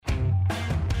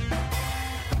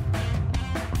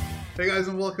Hey guys,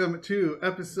 and welcome to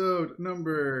episode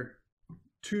number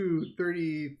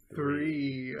 233.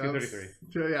 233.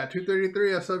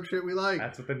 233 of Some Shit We Like.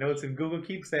 That's what the notes in Google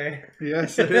Keep say.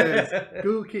 Yes, it is.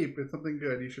 Google Keep. It's something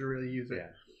good. You should really use it.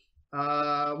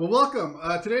 Yeah. Well, welcome.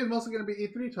 Today is mostly going to be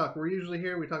E3 talk. We're usually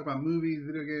here. We talk about movies,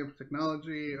 video games,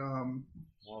 technology.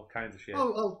 All kinds of shit.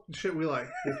 Oh, shit we like.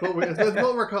 That's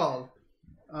what we're called.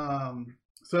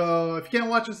 So if you can't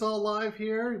watch us all live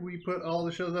here, we put all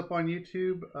the shows up on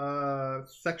YouTube,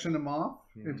 section them off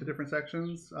into different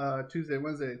sections, Tuesday,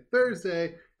 Wednesday,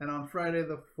 Thursday, and on Friday,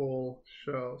 the full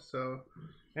show.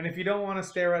 And if you don't want to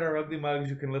stare at our ugly mugs,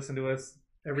 you can listen to us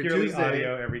every purely Tuesday,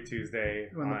 audio every Tuesday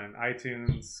on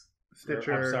iTunes,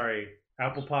 Stitcher,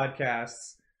 Apple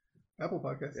Podcasts. Apple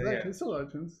Podcasts. Yeah. It's still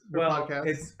iTunes. Well, podcasts.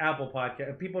 it's Apple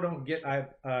Podcast. People don't get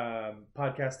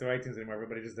podcasts through iTunes anymore.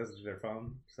 Everybody just does it through their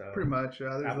phone. So pretty much.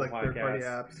 There's Apple like third-party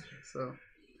apps. So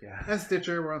yeah, and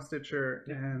Stitcher. We're on Stitcher,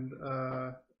 and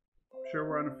I'm sure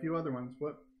we're on a few other ones.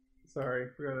 What? Sorry,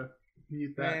 forgot to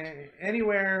mute that.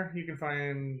 Anywhere you can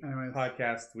find Anyways.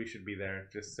 podcasts, we should be there.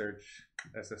 Just search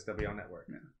SSWL Network.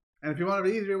 Yeah. And if you want it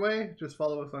the easier way, just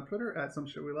follow us on Twitter at Some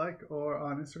Shit We Like, or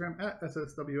on Instagram at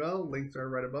SSWL. Links are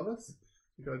right above us.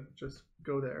 Just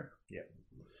go there. Yeah.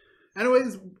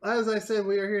 Anyways, as I said,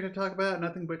 we are here to talk about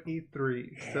nothing but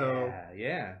E3. So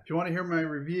yeah. if you want to hear my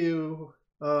review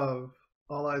of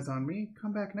All Eyes on Me,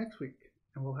 come back next week,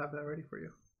 and we'll have that ready for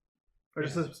you. Or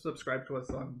just subscribe to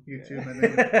us on YouTube, and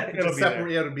then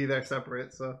it'll be there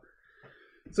separate. So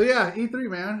yeah, E3,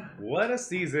 man. What a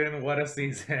season! What a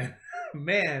season!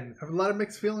 Man, I have a lot of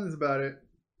mixed feelings about it.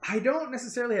 I don't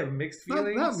necessarily have mixed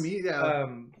feelings. Not me, yeah.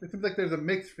 It seems like there's a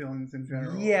mixed feelings in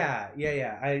general. Yeah.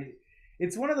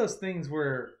 It's one of those things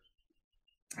where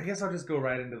I guess I'll just go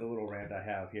right into the little rant I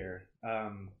have here.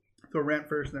 So rant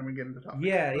first, then we get into topics.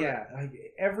 Yeah. Like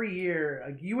every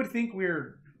year, you would think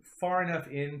we're far enough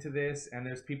into this, and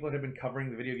there's people that have been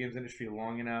covering the video games industry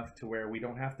long enough to where we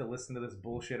don't have to listen to this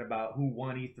bullshit about who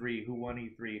won E3, who won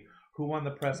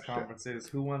the press conferences,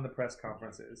 who won the press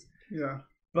conferences. Yeah.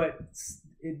 But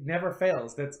it never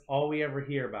fails. That's all we ever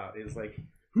hear about is like,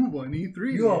 who won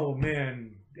E3? Oh,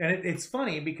 man. And it's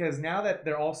funny because now that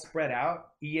they're all spread out,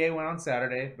 EA went on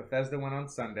Saturday, Bethesda went on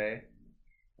Sunday,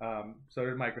 so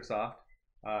did Microsoft.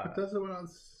 Bethesda went on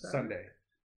Sunday.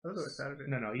 I thought it was Saturday.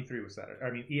 No, E3 was Saturday. I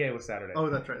mean, EA was Saturday.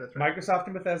 Oh, that's right. Microsoft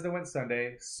and Bethesda went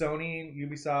Sunday. Sony and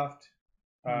Ubisoft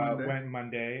went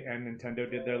Monday, and Nintendo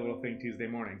did their little thing Tuesday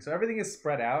morning. So everything is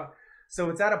spread out. So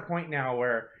it's at a point now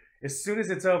where as soon as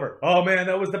it's over, oh man,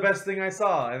 that was the best thing I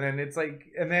saw. And then it's like,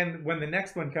 and then when the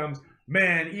next one comes,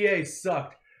 man, EA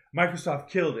sucked. Microsoft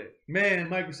killed it. Man,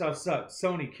 Microsoft sucked.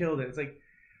 Sony killed it. It's like,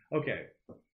 okay.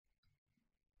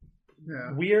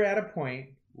 Yeah. We are at a point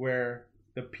where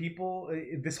the people,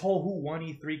 this whole who won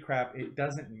E3 crap, it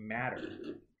doesn't matter.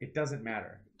 It doesn't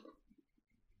matter.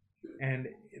 And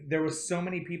there was so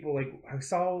many people, like I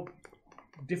saw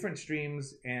different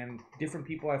streams and different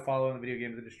people I follow in the video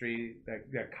games industry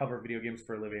that cover video games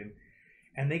for a living,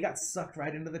 and they got sucked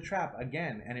right into the trap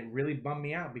again. And it really bummed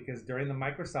me out because during the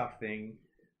Microsoft thing,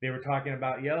 they were talking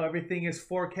about, everything is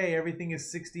 4K, everything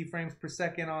is 60 frames per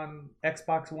second on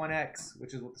Xbox One X,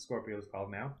 which is what the Scorpio is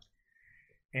called now.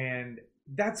 And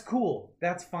that's cool.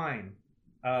 That's fine.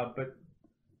 But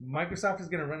Microsoft is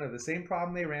going to run into the same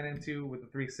problem they ran into with the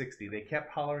 360. They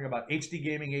kept hollering about HD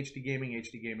gaming, HD gaming,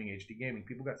 HD gaming, HD gaming.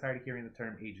 People got tired of hearing the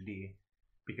term HD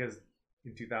because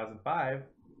in 2005,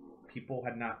 people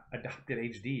had not adopted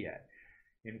HD yet.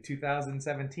 In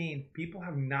 2017, people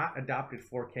have not adopted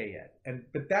 4K yet.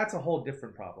 But that's a whole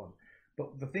different problem.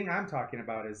 But the thing I'm talking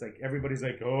about is like everybody's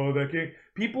like, oh, that game.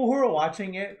 People who are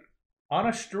watching it on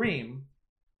a stream,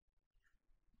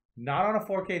 not on a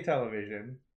 4K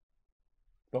television,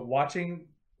 but watching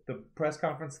the press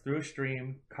conference through a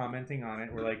stream, commenting on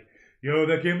it, we're like, yo,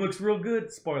 that game looks real good.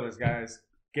 Spoilers, guys.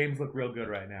 Games look real good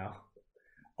right now.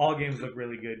 All games look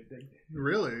really good.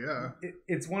 Really, yeah.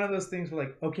 It's one of those things where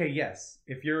like, okay, yes,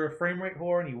 if you're a frame rate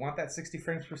whore and you want that 60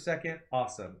 frames per second,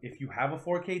 awesome. If you have a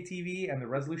 4K TV and the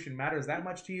resolution matters that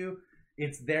much to you,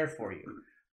 it's there for you.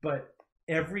 But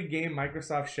every game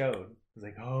Microsoft showed was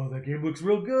like, oh, that game looks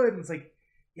real good. And it's like,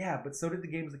 yeah, but so did the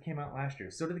games that came out last year.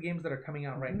 So did the games that are coming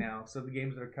out right now. So did the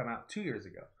games that are coming out 2 years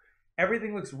ago.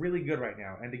 Everything looks really good right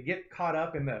now. And to get caught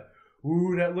up in the,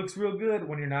 ooh, that looks real good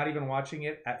when you're not even watching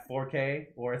it at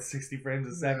 4K or at 60 frames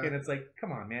a second, it's like,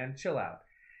 come on, man, chill out.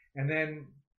 And then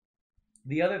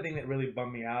the other thing that really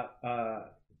bummed me out,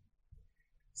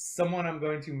 someone I'm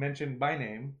going to mention by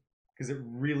name because it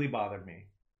really bothered me.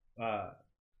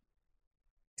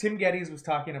 Tim Geddes was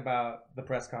talking about the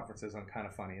press conferences on Kind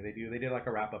of Funny. They did like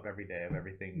a wrap up every day of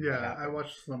everything. Yeah, I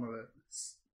watched some of it.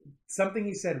 something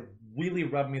he said really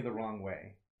rubbed me the wrong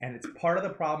way. And it's part of the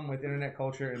problem with internet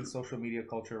culture and social media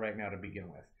culture right now to begin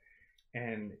with.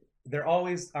 And they're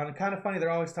always, on Kind of Funny,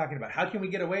 they're always talking about how can we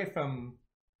get away from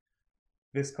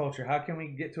this culture? How can we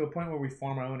get to a point where we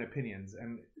form our own opinions?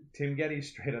 And Tim Geddes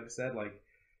straight up said, like,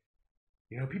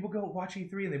 you know, people go watch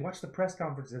E3 and they watch the press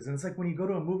conferences. And it's like when you go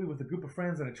to a movie with a group of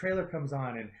friends and a trailer comes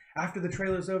on. And after the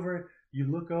trailer's over, you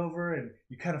look over and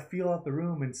you kind of feel out the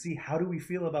room and see, how do we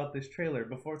feel about this trailer?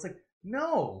 Before it's like,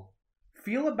 no,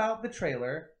 feel about the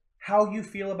trailer how you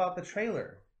feel about the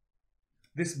trailer.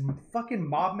 This fucking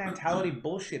mob mentality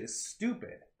bullshit is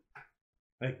stupid.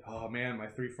 Like, oh man, my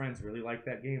 3 friends really liked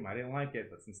that game. I didn't like it,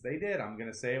 but since they did, I'm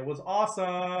gonna say it was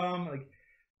awesome. Like,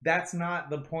 that's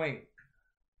not the point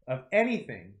of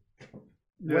anything.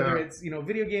 Yeah. Whether it's, you know,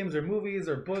 video games or movies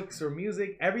or books or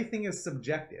music, everything is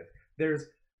subjective. There's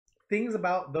things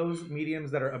about those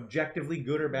mediums that are objectively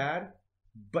good or bad,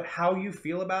 but how you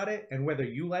feel about it and whether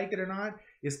you like it or not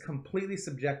is completely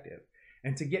subjective.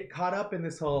 And to get caught up in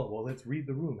this whole, well, let's read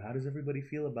the room. How does everybody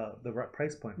feel about the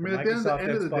price point? I mean, at the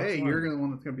end of the day, you're the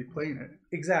one that's going to be playing it.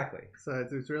 Exactly. So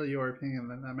it's really your opinion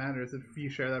that matters. If you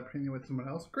share that opinion with someone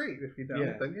else, great. If you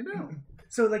don't, then you don't.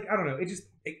 So, like, I don't know.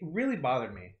 It really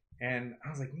bothered me. And I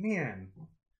was like, man,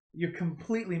 you're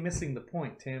completely missing the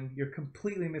point, Tim. You're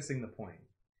completely missing the point.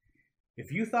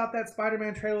 If you thought that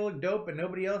Spider-Man trailer looked dope and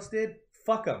nobody else did,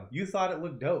 fuck them. You thought it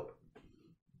looked dope.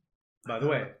 By the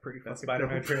way, that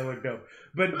Spider-Man trailer looked dope.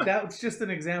 But that's just an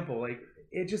example. Like,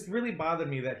 it just really bothered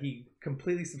me that he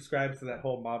completely subscribes to that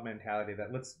whole mob mentality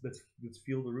that let's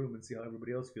feel the room and see how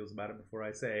everybody else feels about it before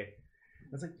I say. I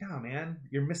was like, nah, man,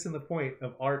 you're missing the point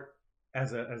of art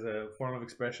as a form of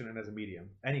expression and as a medium.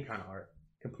 Any kind of art.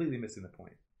 Completely missing the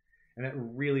point. And that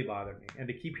really bothered me. And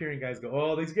to keep hearing guys go,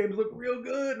 oh, these games look real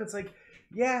good. And it's like,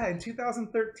 yeah, in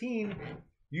 2013...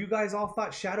 you guys all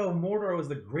thought Shadow of Mordor was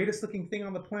the greatest looking thing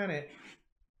on the planet.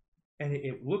 And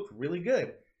it looked really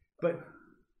good. But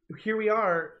here we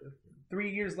are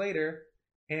 3 years later.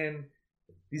 And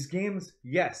these games,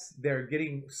 yes, they're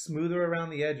getting smoother around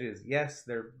the edges. Yes,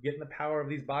 they're getting the power of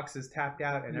these boxes tapped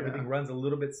out and everything runs a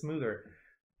little bit smoother.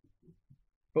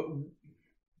 But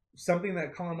something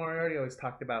that Colin Moriarty always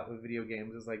talked about with video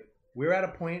games is like, we're at a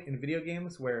point in video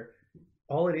games where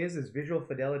all it is visual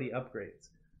fidelity upgrades.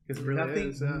 Because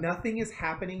really nothing is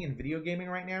happening in video gaming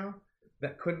right now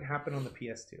that couldn't happen on the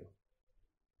PS2.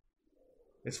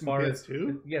 As far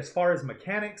as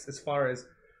mechanics, as far as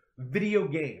video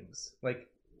games, like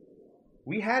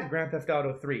we had Grand Theft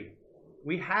Auto 3.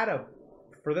 We had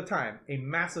for the time, a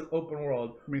massive open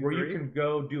world where you can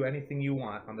go do anything you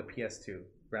want on the PS2,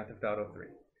 Grand Theft Auto 3.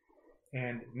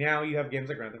 And now you have games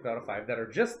like Grand Theft Auto 5 that are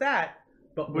just that,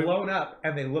 but blown up,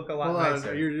 and they look a lot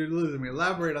nicer. You're losing me.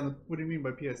 Elaborate on what do you mean by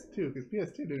PS2? Because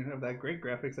PS2 didn't have that great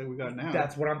graphics that we got now.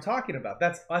 That's what I'm talking about.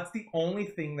 That's the only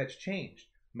thing that's changed.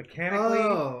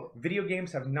 Mechanically, video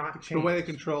games have not changed. The way it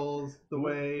controls, the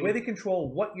way they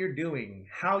control what you're doing,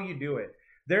 how you do it.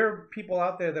 There are people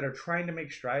out there that are trying to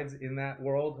make strides in that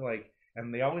world, like,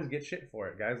 and they always get shit for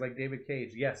it. Guys like David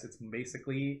Cage. Yes, it's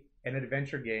basically an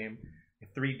adventure game,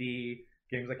 3D.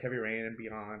 Games like Heavy Rain and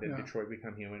Beyond and Detroit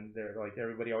Become Human, they're like,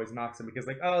 everybody always knocks them because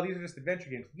like, oh, these are just adventure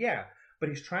games. Yeah, but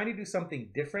he's trying to do something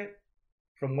different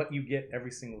from what you get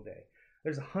every single day.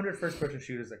 There's 100 first-person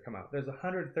shooters that come out. There's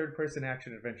 100 third-person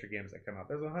action adventure games that come out.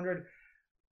 There's 100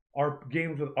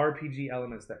 games with RPG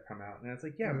elements that come out. And it's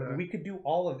like, but we could do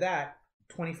all of that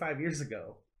 25 years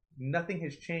ago. Nothing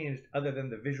has changed other than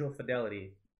the visual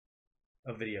fidelity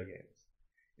of video games.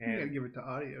 And you gotta give it to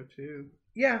audio too.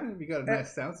 Yeah, you got a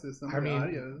nice sound system.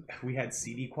 Audio. We had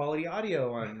CD quality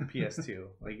audio on PS2.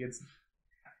 Like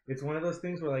it's one of those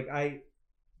things where like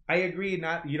I agree.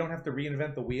 You don't have to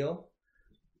reinvent the wheel,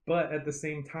 but at the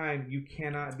same time you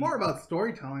cannot. It's more about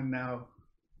storytelling now,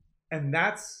 and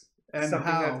that's something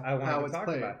that I wanted to talk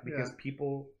about because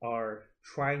people are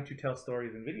trying to tell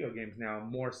stories in video games now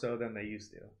more so than they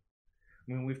used to.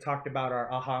 I mean, we've talked about our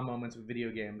aha moments with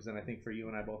video games, and I think for you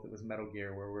and I both, it was Metal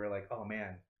Gear, where we were like, oh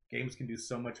man. Games can do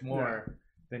so much more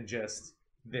than just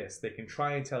this. They can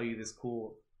try and tell you this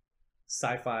cool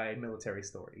sci-fi military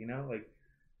story, you know? Like,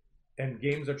 and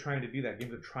games are trying to do that.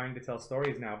 Games are trying to tell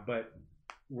stories now, but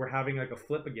we're having like a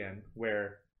flip again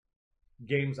where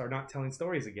games are not telling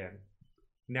stories again.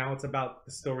 Now it's about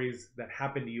the stories that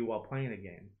happen to you while playing a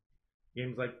game.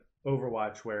 Games like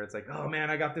Overwatch where it's like, oh man,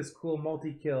 I got this cool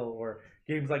multi-kill, or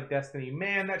games like Destiny,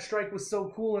 man, that strike was so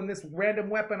cool and this random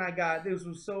weapon I got, this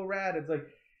was so rad. It's like,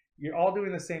 you're all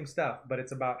doing the same stuff, but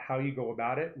it's about how you go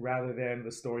about it rather than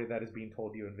the story that is being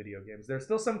told to you in video games. There's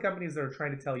still some companies that are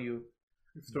trying to tell you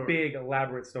big,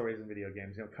 elaborate stories in video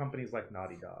games. You know, companies like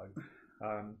Naughty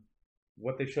Dog.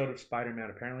 what they showed of Spider-Man.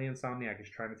 Apparently, Insomniac is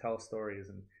trying to tell stories,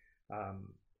 and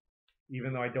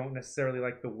even though I don't necessarily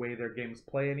like the way their games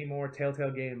play anymore,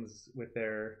 Telltale Games with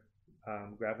their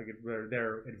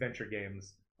their adventure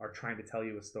games are trying to tell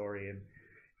you a story, and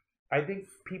I think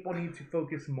people need to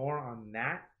focus more on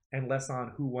that and less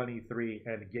on who won E3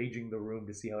 and gauging the room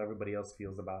to see how everybody else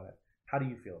feels about it. How do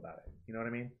you feel about it? You know what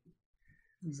I mean?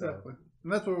 Exactly.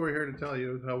 And that's what we're here to tell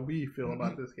you, is how we feel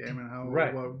about this game and how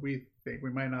what we think. We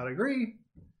might not agree,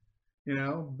 you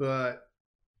know, but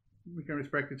we can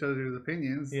respect each other's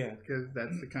opinions. Yeah. Because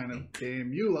that's the kind of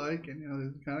game you like, and, you know, this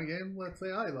is the kind of game, let's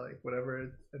say, I like. Whatever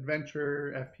it's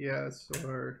adventure, FPS,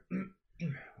 or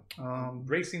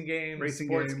racing games,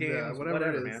 sports games, whatever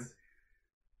it is.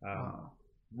 Man.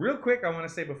 Real quick, I want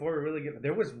to say before we really get,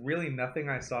 there was really nothing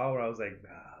I saw where I was like,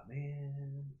 ah,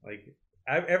 man, like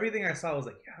everything I saw was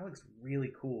like, yeah, that looks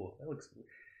really cool. That looks.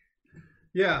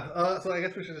 Yeah. So I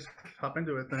guess we should just hop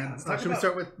into it then. Should we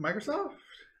start with Microsoft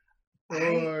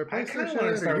or PlayStation? I kind of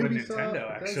want to start with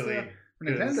Nintendo, actually.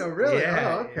 Nintendo, really?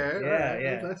 Yeah, oh, okay. Yeah, right.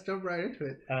 yeah. Let's jump right into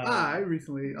it. I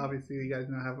recently, obviously, you guys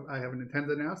know I have a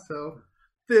Nintendo now, so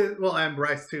well, I'm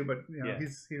Bryce too, but you know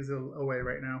he's away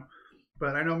right now.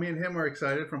 But I know me and him are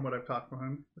excited from what I've talked to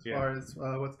him as far as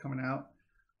what's coming out.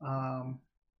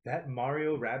 That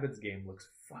Mario Rabbids game looks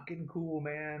fucking cool,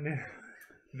 man.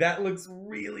 That looks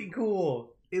really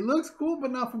cool. It looks cool,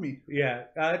 but not for me. Yeah,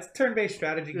 it's a turn-based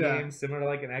strategy game, similar to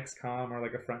like an XCOM or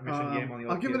like a front mission game on the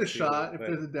old I'll give it a PS2, shot if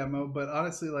there's a demo, but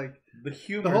honestly, like the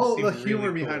humor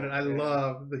really behind it. I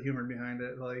love the humor behind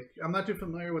it. Like, I'm not too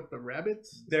familiar with the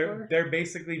rabbits. They're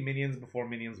basically minions before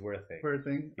minions were a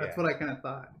thing. That's what I kind of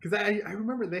thought, because I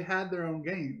remember they had their own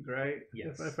games, right?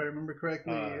 Yes. If I remember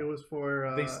correctly, it was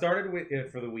for. They started with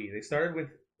for the Wii. They started with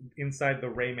inside the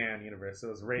Rayman universe. So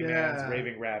it was Rayman's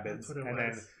Raving Rabbids, and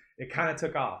then it kind of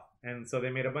took off. And so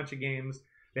they made a bunch of games.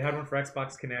 They had one for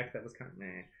Xbox Connect that was kind of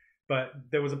meh. But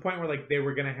there was a point where like they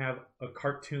were gonna have a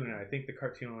cartoon, and I think the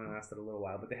cartoon only lasted a little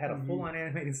while. But they had a full-on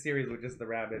animated series with just the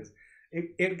Rabbids.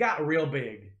 It got real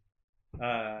big.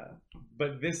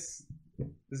 But this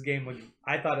game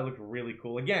I thought it looked really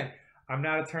cool. Again, I'm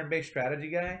not a turn-based strategy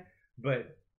guy,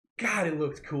 but God, it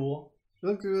looked cool. It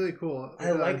looked really cool.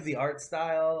 I like the art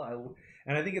style.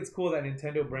 And I think it's cool that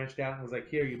Nintendo branched out and was like,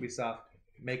 here, Ubisoft,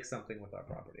 make something with our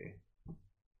property.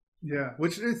 Yeah,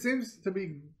 which it seems to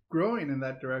be growing in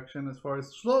that direction, as far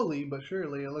as slowly but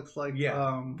surely. It looks like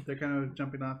they're kind of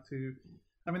jumping off to.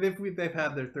 I mean, they've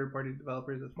had their third-party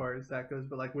developers as far as that goes,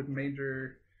 but like with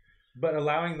major. But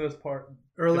allowing those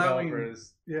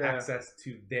developers access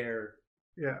to their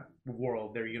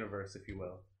world, their universe, if you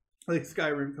will. Like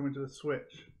Skyrim coming to the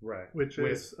Switch, right? Which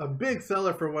is a big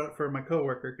seller for my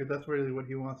coworker, because that's really what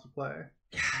he wants to play.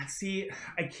 See,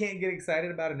 I can't get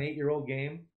excited about an 8-year-old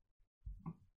game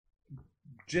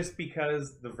just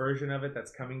because the version of it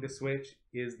that's coming to Switch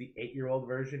is the 8-year-old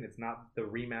version. It's not the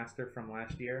remaster from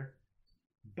last year.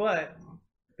 But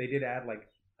they did add like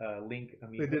Link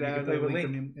amiibo. They did add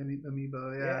Link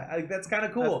amiibo, yeah. Like, that's kind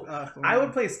of cool. Awesome. I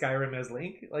would play Skyrim as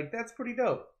Link. Like, that's pretty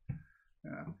dope.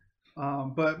 Yeah.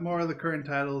 But more of the current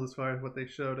titles as far as what they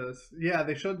showed us. Yeah,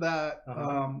 they showed that.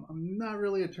 I'm not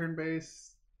really a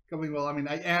turn-based going. Well, I mean,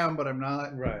 I am, but I'm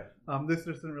not. Right. This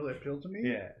just didn't really appeal to me.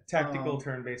 Yeah, tactical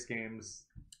turn-based games.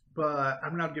 But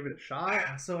I'm gonna give it a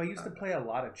shot. So I used to play a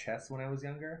lot of chess when I was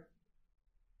younger,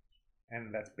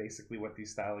 and that's basically what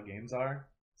these style of games are.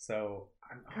 So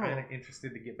I'm kind of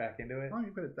interested to get back into it. Oh,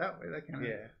 you put it that way. That kind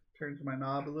of turns my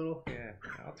knob a little. Yeah,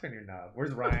 I'll turn your knob.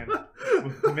 Where's Ryan?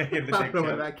 Making the I don't know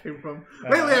where that came from.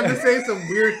 Lately, I'm just saying some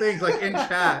weird things like in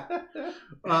chat,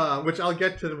 which I'll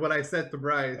get to what I said to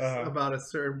Bryce about a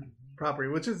certain property,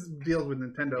 which deals with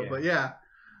Nintendo. But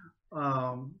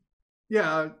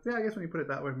I guess when you put it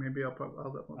that way, maybe I'll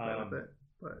definitely play with it.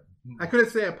 But I couldn't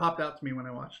say it popped out to me when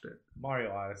I watched it.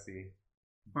 Mario Odyssey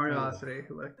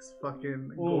looks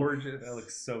fucking gorgeous. That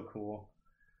looks so cool.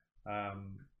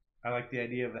 I like the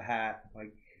idea of the hat.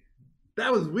 Like,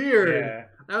 that was weird. Yeah.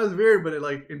 That was weird, but it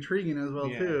like intriguing as well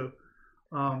too.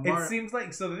 It seems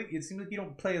like you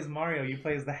don't play as Mario. You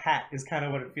play as the hat. Is kind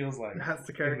of what it feels like. That's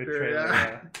the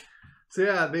character.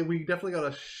 So we definitely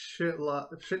got a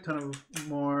shit ton of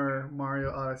more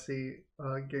Mario Odyssey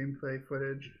gameplay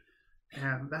footage,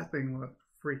 and that thing looked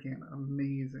freaking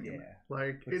amazing. Yeah,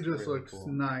 like it just really looks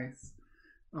nice.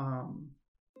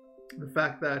 The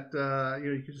fact that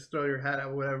you can just throw your hat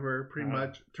at whatever, pretty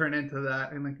much turn into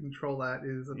that, and then control that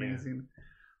is amazing.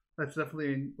 That's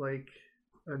definitely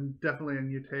definitely a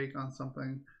new take on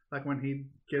something. Like when he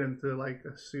get into like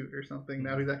a suit or something.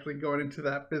 Now he's actually going into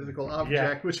that physical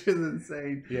object, which is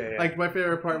insane. Like my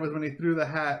favorite part was when he threw the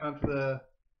hat onto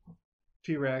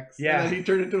T-Rex. Yeah. And then he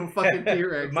turned into a fucking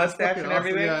T-Rex. Mustache and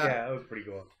everything. Awesome. Yeah, that was pretty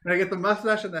cool. And I get the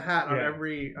mustache and the hat on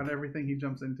everything he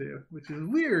jumps into, which is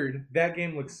weird. That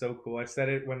game looks so cool. I said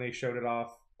it when they showed it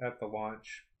off at the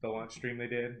launch stream they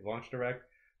did, launch direct.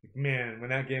 Like, man, when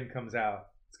that game comes out,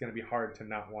 it's gonna be hard to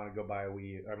not want to go buy a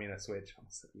Switch. I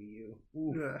almost said Wii U.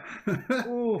 Oof. Yeah.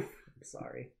 Oof. I'm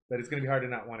sorry, but it's gonna be hard to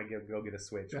not want to go get a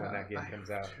Switch when that game comes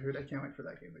out. Dude, I can't wait for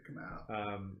that game to come out.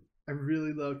 I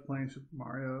really loved playing Super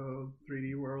Mario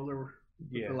 3D World, or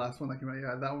the last one that came out.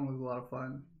 Yeah, that one was a lot of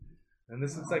fun. And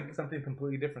this is like something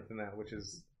completely different than that, which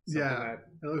is something that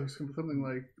it looks something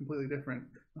like completely different,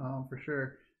 for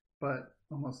sure, but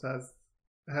almost has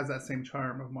that same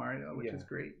charm of Mario, which is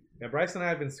great. Yeah, Bryce and I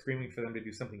have been screaming for them to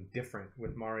do something different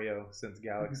with Mario since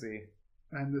Galaxy.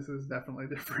 And this is definitely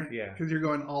different. Yeah. Because you're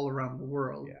going all around the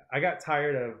world. Yeah. I got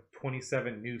tired of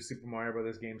 27 new Super Mario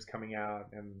Brothers games coming out,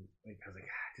 and like I was like,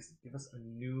 just give us a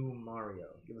new Mario.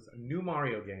 Give us a new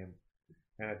Mario game.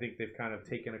 And I think they've kind of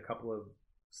taken a couple of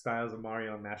styles of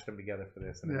Mario and mashed them together for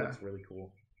this, and it looks really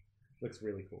cool. Looks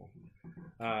really cool.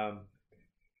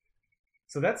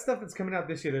 So that's stuff that's coming out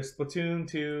this year. There's Splatoon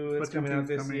 2 that's coming out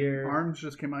this year. ARMS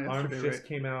just came out yesterday. ARMS just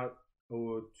came out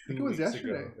 2 weeks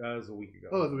ago. That was a week ago.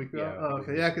 Oh, it was a week ago? Yeah,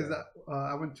 okay. Yeah, because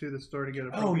I went to the store to get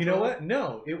a you know what?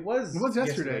 No, it was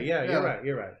yesterday. Yeah,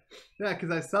 you're right. Yeah,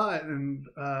 because I saw it and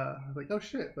I was like, oh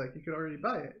shit, like you could already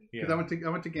buy it. Because I went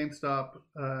to GameStop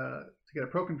to get a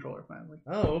Pro Controller finally.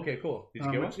 Oh, okay, cool. Did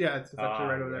you get one? Yeah, it's actually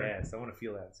right over there. Yes, I want to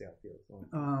feel that. See how it feels.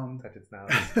 I want to touch its snout.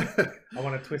 I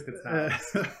want to twist its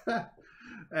snout.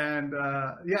 And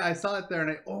I saw it there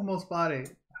and I almost bought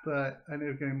it, but I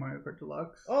ended up getting Mario Kart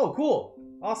Deluxe. Oh, cool!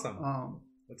 Awesome.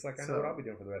 Looks like I know what I'll be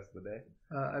doing for the rest of the day.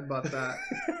 I bought that.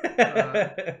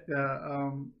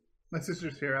 My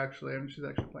sister's here actually, and she's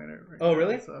actually playing it right now. Oh,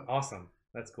 really? So. Awesome.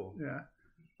 That's cool. Yeah.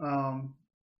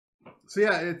 So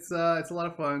yeah, it's a lot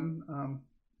of fun.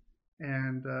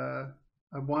 And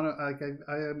I want to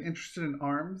I am interested in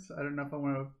ARMS. I don't know if I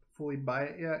want to fully buy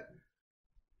it yet.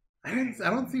 I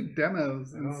don't see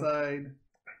demos inside.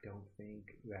 I don't think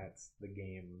that's the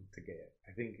game to get.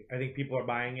 I think people are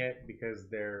buying it because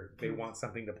they want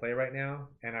something to play right now.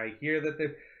 And I hear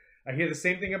the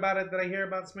same thing about it that I hear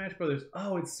about Smash Brothers.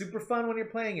 Oh, it's super fun when you're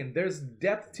playing, and there's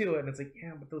depth to it. And it's like,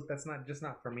 yeah, but that's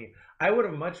not for me. I would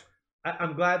have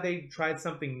I'm glad they tried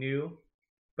something new,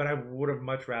 but I would have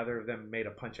much rather them made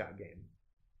a Punch-Out game,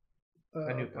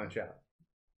 a new Punch-Out,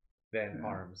 than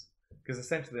ARMS. Because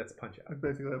essentially that's Punch-Out.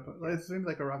 Basically, it seems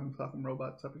like a Rock'em Sock'em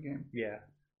Robot type of game. Yeah.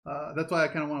 That's why I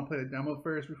kind of want to play the demo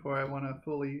first before I want to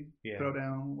fully throw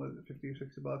down, what is it, $50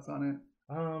 or $60 on it?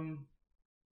 I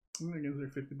think the games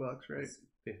are $50, right? It's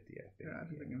 50, I think. Yeah, I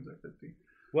think the games are 50.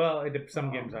 Well,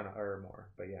 some games are more,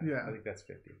 but yeah, I think that's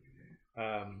 50.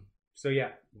 So yeah,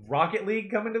 Rocket League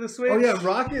coming to the Switch. Oh yeah,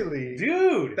 Rocket League,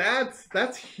 dude,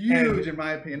 that's huge in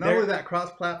my opinion. Not only that,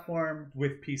 cross-platform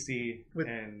with PC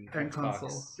and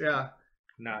console. Yeah,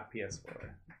 not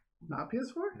PS4. Not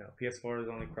PS4? No, PS4 is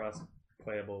only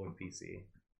cross-playable with PC.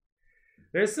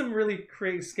 There's some really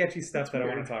crazy, sketchy stuff that I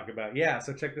want to talk about. Yeah,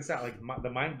 so check this out. Like the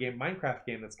Minecraft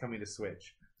game that's coming to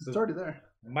Switch. So it's already there.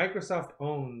 Microsoft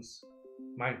owns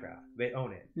Minecraft. They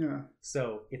own it. Yeah.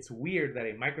 So it's weird that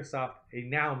a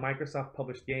now Microsoft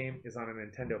published game is on a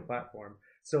Nintendo platform.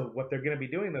 So what they're going to be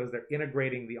doing though is they're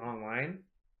integrating the online.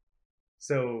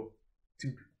 So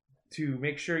to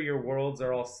make sure your worlds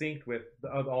are all synced with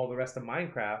all the rest of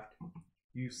Minecraft,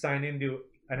 you sign into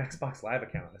an Xbox Live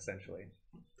account essentially.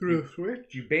 Through the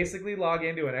Switch? You basically log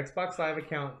into an Xbox Live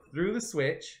account through the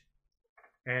Switch,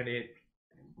 and it,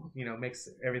 makes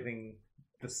everything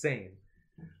the same.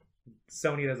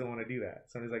 Sony doesn't want to do that.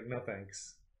 Sony's like, no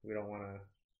thanks. We don't want a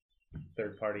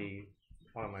third-party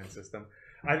online system.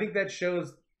 I think that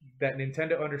shows that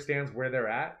Nintendo understands where they're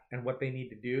at and what they need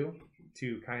to do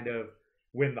to kind of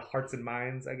win the hearts and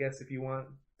minds, I guess, if you want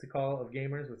to call, of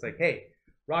gamers. It's like, hey,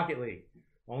 Rocket League,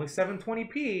 only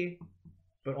 720p,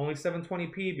 but only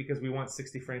 720p because we want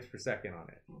 60 frames per second on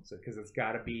it. So because it's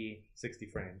got to be 60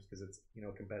 frames because it's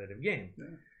a competitive game.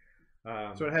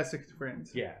 Yeah. So it has 60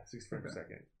 frames. Yeah, 60 frames per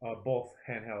second, both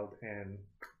handheld and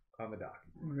on the dock.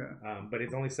 Okay. But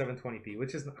it's only 720p,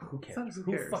 which is who cares?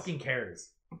 Who cares? Fucking cares?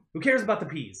 Who cares about the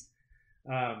P's?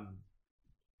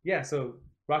 Yeah. So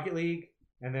Rocket League,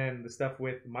 and then the stuff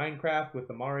with Minecraft with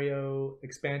the Mario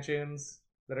expansions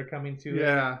that are coming to it.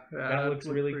 Yeah, that looks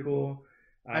really cool.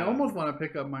 I almost want to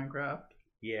pick up Minecraft.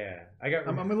 Yeah,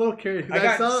 I'm a little curious. I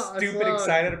got stupid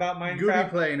excited about Minecraft. Gooby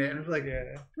playing it, and it's like,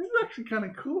 this is actually kind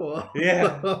of cool.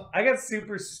 Yeah, I got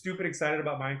super stupid excited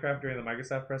about Minecraft during the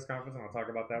Microsoft press conference, and I'll talk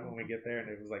about that when we get there. And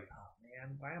it was like, oh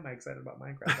man, why am I excited about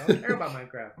Minecraft? I don't care about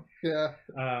Minecraft. Yeah.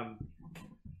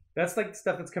 That's like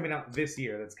stuff that's coming out this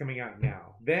year. That's coming out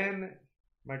now. Then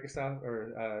Microsoft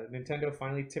or Nintendo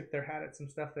finally tipped their hat at some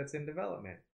stuff that's in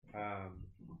development. A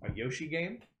Yoshi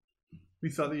game. We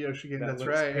saw the Yoshi game. That That's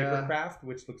looks right. Papercraft,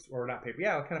 which looks or not paper.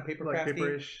 Yeah, kind of papercrafty. Like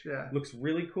paperish. Yeah. Looks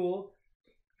really cool.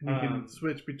 You can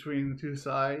switch between the two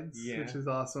sides, which is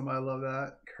awesome. I love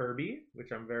that. Kirby,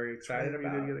 which I'm very excited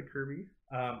about. We did get a Kirby.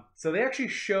 So they actually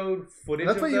showed footage.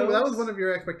 That's of what those. That was one of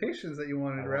your expectations that you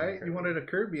wanted, right? You wanted a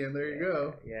Kirby, and there you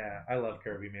go. Yeah, I love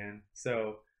Kirby, man.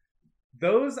 So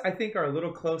those I think are a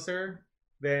little closer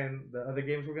than the other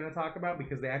games we're going to talk about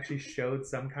because they actually showed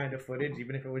some kind of footage,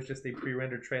 even if it was just a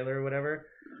pre-rendered trailer or whatever.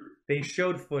 They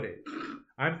showed footage.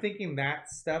 I'm thinking that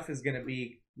stuff is going to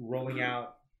be rolling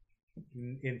out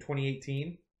in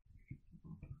 2018.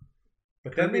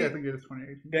 But then I think it is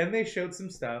 2018. Then they showed some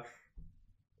stuff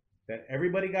that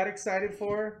everybody got excited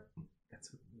for. That's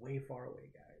way far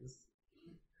away, guys.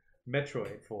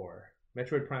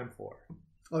 Metroid Prime 4.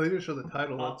 Oh, they just showed the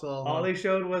title. That's all. All they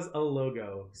showed was a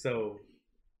logo. So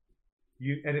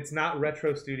and it's not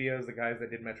Retro Studios, the guys that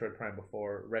did Metroid Prime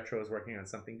before. Retro is working on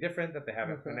something different that they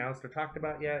haven't announced or talked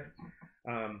about yet.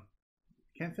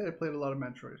 Can't say I played a lot of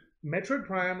Metroid. Metroid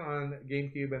Prime on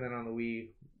GameCube and then on the Wii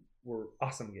were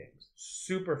awesome games.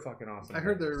 Super fucking awesome. I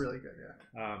heard they're really good,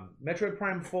 yeah. Metroid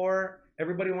Prime 4,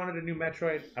 everybody wanted a new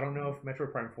Metroid. I don't know if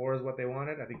Metroid Prime 4 is what they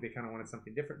wanted. I think they kind of wanted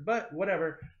something different. But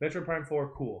whatever. Metroid Prime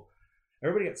 4, cool.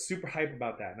 Everybody got super hype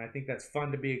about that. And I think that's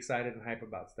fun to be excited and hype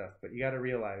about stuff. But you got to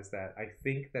realize that I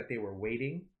think that they were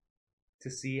waiting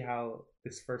to see how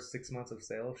this first 6 months of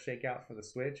sales shake out for the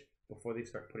Switch before they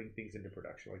start putting things into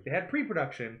production. Like they had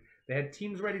pre-production. They had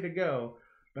teams ready to go.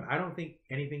 But I don't think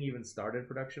anything even started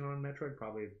production on Metroid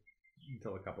probably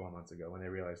until a couple of months ago when they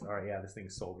realized, all right, yeah, this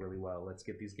thing sold really well. Let's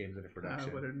get these games into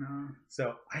production. I wouldn't know.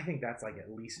 So I think that's like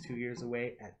at least 2 years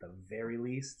away at the very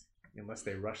least, unless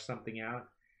they rush something out.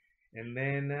 And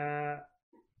then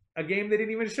a game they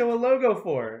didn't even show a logo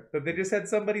for, but they just had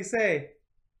somebody say,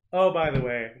 oh, by the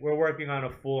way, we're working on a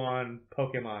full-on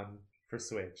Pokemon for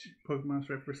Switch. Pokemon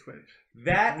Switch for Switch.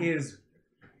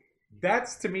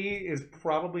 That's to me is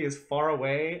probably as far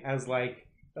away as like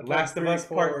Last of Us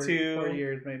Part 2 4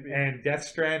 years maybe. And Death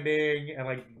Stranding, and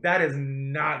like that is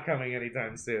not coming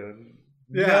anytime soon.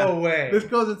 Yeah, no way. This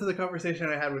goes into the conversation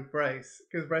I had with Bryce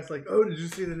because Bryce like, oh, did you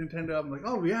see the Nintendo? I'm like,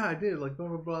 oh yeah, I did. Like blah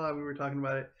blah blah. We were talking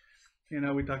about it. You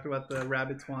know, we talked about the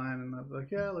Rabbids one, and I was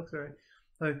like, yeah, it looks alright.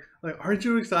 Like, aren't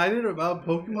you excited about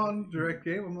Pokemon Direct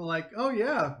Game? I'm like, oh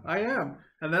yeah, I am.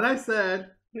 And then I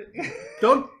said,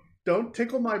 don't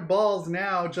tickle my balls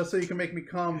now just so you can make me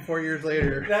come 4 years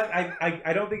later.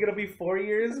 I don't think it'll be 4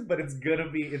 years, but it's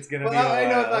gonna be well, be. I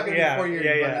know it's not gonna be 4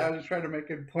 years, but I was just trying to make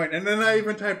a point. And then I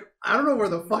even typed, I don't know where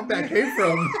the fuck that came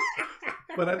from,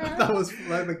 but I thought that was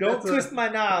like, don't twist my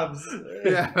knobs.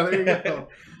 Yeah, there you go.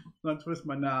 Don't twist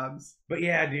my knobs. But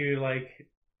yeah, dude, like,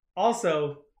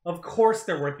 also, of course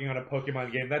they're working on a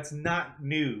Pokemon game. That's not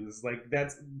news. Like,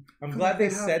 I'm glad they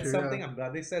said something. Yeah. I'm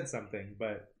glad they said something,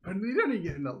 but we don't even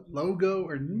get a logo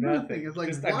or nothing. It's like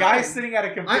just a guy sitting at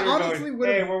a computer going,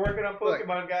 hey, we're working on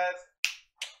Pokemon, guys.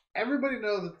 Everybody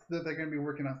knows that they're going to be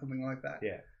working on something like that.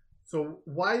 Yeah. So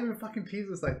why even fucking tease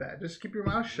us like that? Just keep your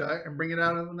mouth shut and bring it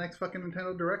out on the next fucking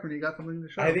Nintendo Direct when you got something to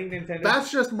show. I think Nintendo.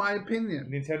 That's just my opinion.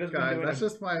 Nintendo's guys, been doing that's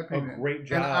just my opinion. A great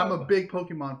job. And I'm a big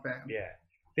Pokemon fan. Yeah.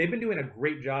 They've been doing a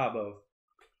great job of,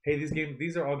 hey,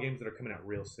 these are all games that are coming out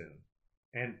real soon.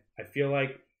 And I feel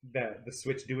like that the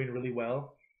Switch doing really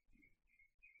well.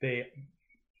 They,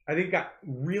 I think, got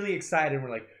really excited and were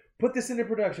like, put this into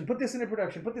production, put this into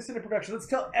production, put this into production. Let's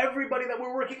tell everybody that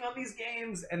we're working on these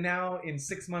games. And now in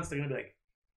 6 months, they're going to be like,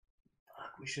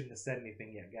 fuck, we shouldn't have said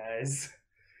anything yet, guys.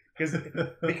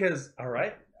 Because all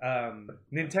right,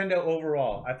 Nintendo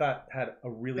overall, I thought had a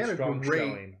really strong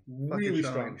showing. Really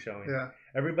strong showing. Yeah.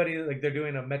 Everybody, like, they're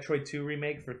doing a Metroid 2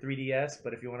 remake for 3DS,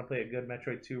 but if you want to play a good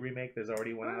Metroid 2 remake, there's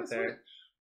already one out there.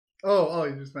 Oh,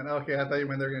 you just meant, okay, I thought you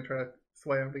meant they were going to try to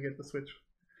sway them to get the Switch.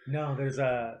 No, there's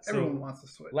everyone wants the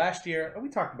Switch. Last year, we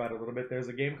talked about it a little bit. There's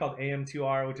a game called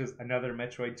AM2R, which is another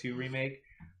Metroid 2 remake,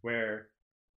 where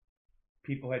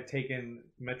people had taken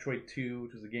Metroid 2,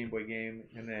 which was a Game Boy game,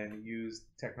 and then used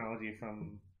technology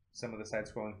from some of the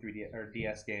side-scrolling 3D or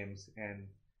DS games and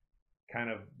kind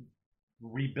of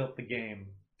rebuilt the game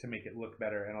to make it look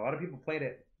better. And a lot of people played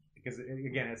it because,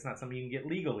 again, it's not something you can get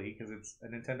legally because it's a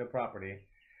Nintendo property.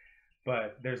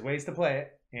 But there's ways to play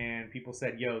it, and people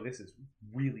said, yo, this is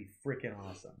really freaking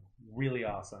awesome. Really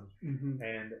awesome. Mm-hmm.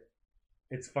 And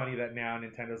it's funny that now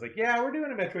Nintendo's like, yeah, we're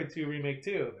doing a Metroid 2 remake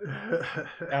too.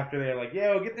 After they're like,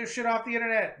 yo, get this shit off the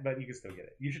internet. But you can still get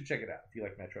it. You should check it out if you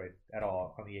like Metroid at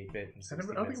all on the 8-bit and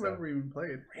 16-bit I don't think I've ever even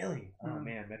played. Really? Oh,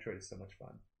 man, Metroid is so much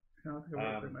fun. I don't think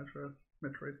I would play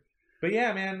Metroid. But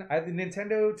yeah, man,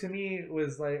 Nintendo to me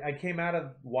was like, I came out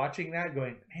of watching that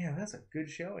going, man, that's a good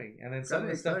showing. And then some of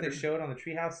the stuff they showed on the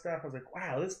Treehouse stuff, I was like,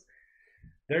 wow,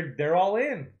 they're all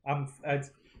in.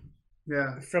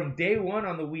 From day one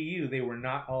on the Wii U, they were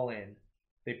not all in.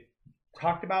 They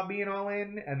talked about being all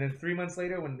in, and then 3 months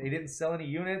later, when they didn't sell any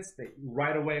units,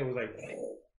 right away it was like,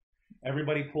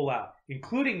 everybody pull out,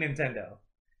 including Nintendo.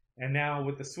 And now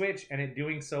with the Switch and it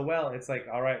doing so well, it's like,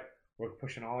 all right, we're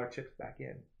pushing all our chips back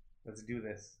in. Let's do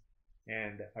this.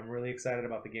 And I'm really excited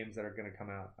about the games that are going to come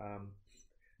out.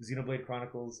 Xenoblade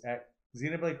Chronicles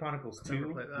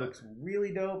 2 looks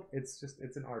really dope. It's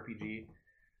an RPG,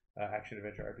 action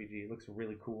adventure RPG. It looks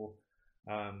really cool.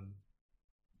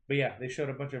 But yeah, they showed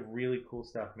a bunch of really cool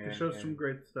stuff, man. They showed some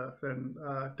great stuff, and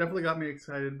definitely got me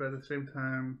excited. But at the same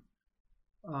time,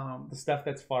 the stuff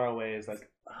that's far away is like,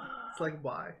 it's like,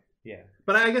 why? Yeah.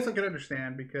 But I guess I could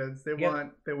understand, because they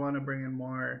want to bring in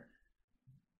more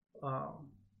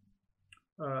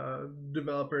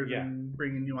developers and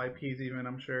bring in new IPs. Even,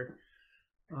 I'm sure.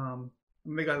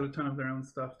 They got a ton of their own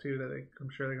stuff too that I'm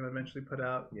sure they're going to eventually put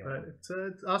out. Yeah. But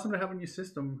it's awesome to have a new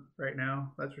system right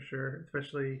now. That's for sure.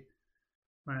 Especially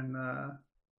when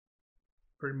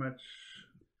pretty much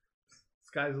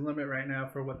sky's the limit right now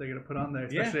for what they're going to put on there.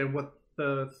 Especially what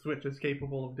the Switch is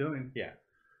capable of doing. Yeah.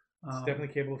 It's definitely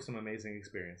capable of some amazing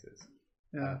experiences.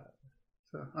 Yeah.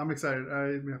 So I'm excited.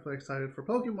 I'm definitely excited for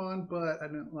Pokemon, but I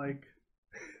didn't like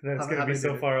that it's going to be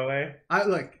so far away.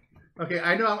 Okay,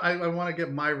 I know I want to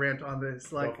get my rant on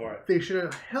this. Like, they should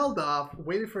have held off,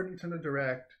 waited for a Nintendo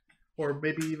Direct, or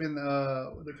maybe even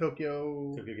the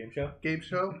Tokyo Game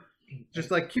Show.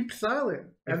 Just like keep silent,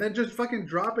 and then just fucking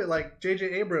drop it like J.J.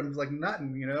 Abrams, like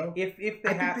nothing, you know. If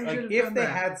they had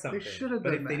something, they should have.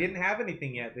 But if they didn't have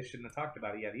anything yet, they shouldn't have talked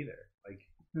about it yet either. Like,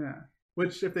 yeah.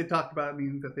 Which, if they talked about it,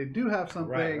 means that they do have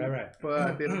something, right.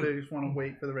 But they just want to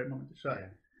wait for the right moment to shut. Yeah.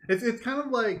 It's kind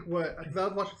of like because I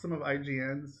was watching some of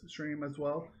IGN's stream as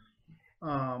well,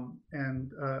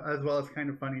 and as well as Kind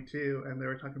of Funny too, and they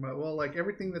were talking about, well, like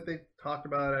everything that they talked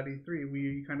about at E3,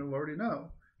 we kind of already know,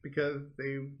 because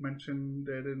they mentioned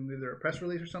it in either a press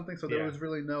release or something, so there was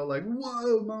really no like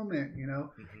whoa moment, you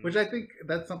know. Which I think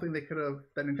that's something that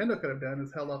Nintendo could have done,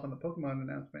 is held off on the Pokemon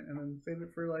announcement and then save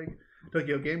it for like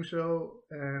Tokyo Game Show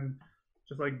and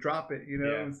just like drop it, you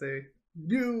know, and say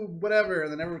do whatever,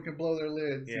 and then everyone can blow their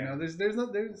lids. You know,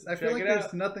 I feel like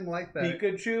there's nothing like that.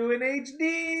 Pikachu in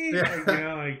HD. Yeah. Like,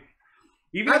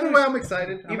 you know, like either way, I'm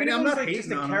excited. Even if I'm not like just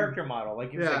a character model.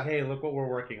 Like it's like, hey, look what we're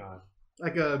working on.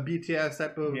 Like a BTS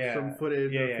type of some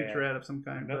footage or featurette of some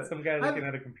kind. Not some guy looking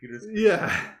at a computer screen.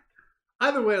 Yeah.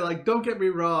 Either way, like, don't get me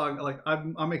wrong. Like,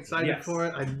 I'm excited for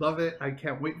it. I love it. I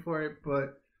can't wait for it.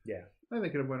 But yeah, I think it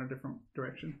could have went a different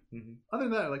direction. Other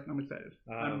than that, like, I'm excited.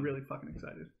 I'm really fucking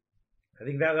excited. I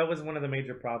think that was one of the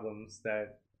major problems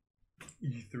that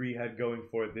E3 had going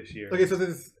for it this year. Okay, so this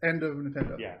is end of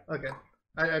Nintendo. Yeah. Okay.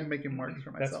 I'm making marks for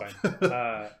myself. That's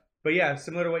fine. But yeah,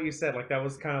 similar to what you said, like that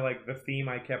was kind of like the theme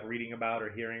I kept reading about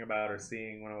or hearing about or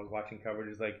seeing when I was watching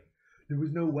coverage. Is like, there was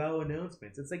no WoW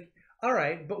announcements. It's like, all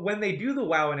right, but when they do the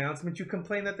WoW announcement, you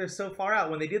complain that they're so far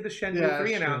out. When they did the Shenmue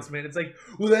 3 announcement, it's like,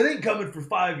 well, that ain't coming for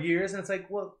 5 years. And it's like,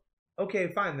 well, okay,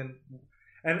 fine then.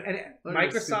 And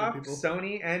Microsoft,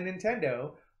 Sony, and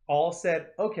Nintendo all said,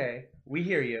 okay, we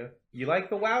hear you. You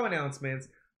like the WoW announcements,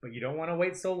 but you don't want to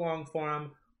wait so long for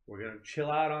them. We're going to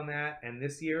chill out on that. And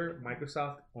this year,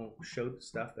 Microsoft showed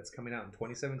stuff that's coming out in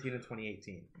 2017 and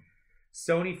 2018.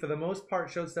 Sony, for the most part,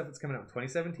 showed stuff that's coming out in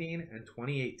 2017 and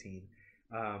 2018.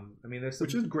 I mean, there's some,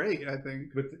 which is great, I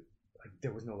think. But like,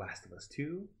 there was no Last of Us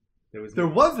 2. There was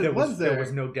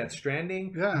no Death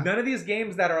Stranding. Yeah. None of these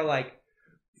games that are like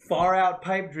far out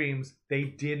pipe dreams, they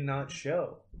did not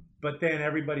show. But then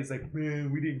everybody's like,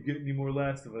 man, we didn't get any more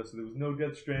Last of Us, so there was no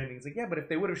Death Stranding. It's like, yeah, but if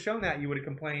they would have shown that, you would have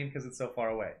complained because it's so far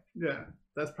away. Yeah,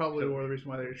 that's probably one of the reasons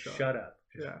why they didn't show. Shut up.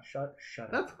 Shut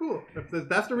up. That's cool. If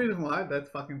that's the reason why, that's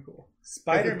fucking cool.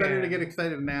 Spider-Man. It's better to get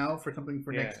excited now for something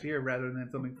for next year rather than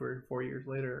something for 4 years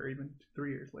later or even 3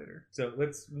 years later. So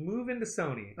let's move into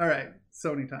Sony. All right,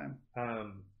 Sony time.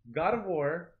 God of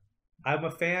War. I'm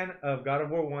a fan of God of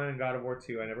War 1 and God of War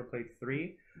 2. I never played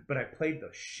 3, but I played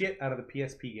the shit out of the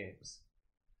PSP games.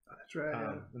 Oh, that's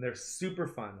right. And they're super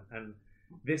fun. And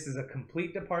this is a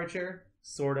complete departure,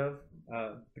 sort of.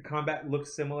 The combat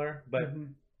looks similar, but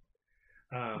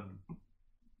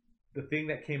the thing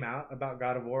that came out about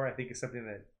God of War, I think, is something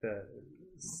that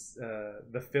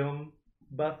the film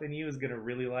buff in you is going to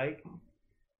really like.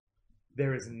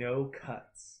 There is no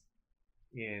cuts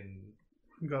in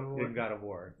God of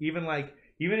War. Even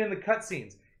in the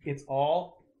cutscenes, it's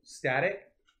all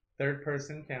static.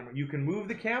 third-person camera. You can move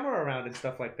the camera around and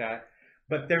stuff like that,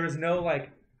 but there is no like,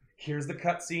 here's the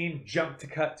cutscene, jump to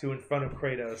cut to in front of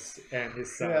Kratos and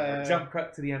his son, or jump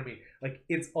cut to the enemy. Like,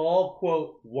 it's all,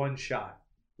 quote, one shot,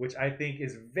 which I think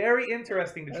is very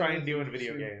interesting to try and do in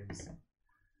video games.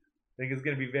 I think it's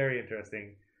going to be very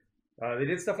interesting. They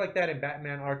did stuff like that in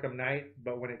Batman Arkham Knight,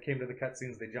 but when it came to the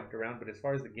cutscenes, they jumped around. But as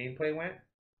far as the gameplay went,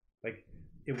 like,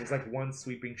 it was like one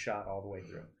sweeping shot all the way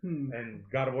through. And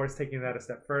God of War is taking that a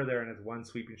step further, and it's one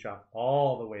sweeping shot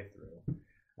all the way through.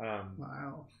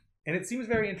 Wow. And it seems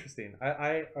very interesting.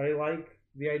 I like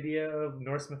the idea of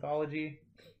Norse mythology,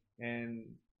 and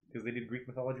because they did Greek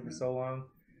mythology for so long.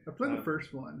 I played the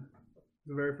first one,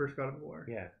 the very first God of War.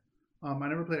 Yeah. I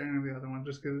never played any of the other ones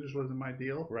just because it just wasn't my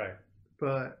deal. Right.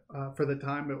 But for the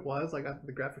time it was, like, I thought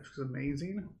the graphics was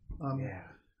amazing. Yeah.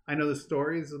 I know the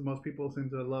stories. Most people seem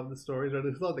to love the stories, or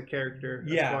they love the character.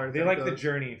 Yeah, as far as they like the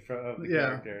journey of the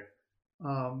character.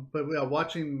 But yeah,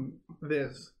 watching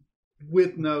this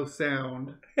with no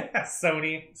sound.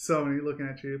 Sony looking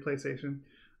at you, PlayStation.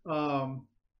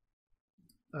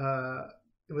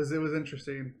 It was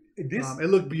interesting. It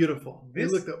looked beautiful. It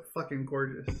looked fucking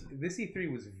gorgeous. This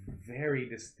E3 was very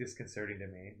disconcerting to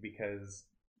me because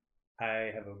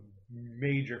I have a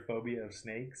major phobia of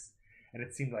snakes, and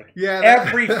it seemed like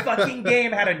every fucking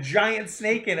game had a giant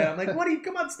snake in it. I'm like,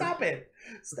 come on, stop it.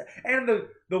 And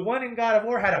the one in God of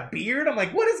War had a beard. I'm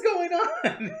like, what is going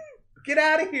on? Get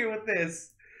out of here with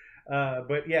this.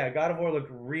 But yeah, God of War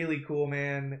looked really cool,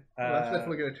 man. That's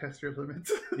definitely going to test your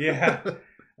limits. Yeah.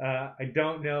 I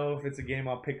don't know if it's a game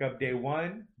I'll pick up day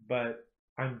one, but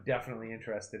I'm definitely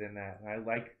interested in that. I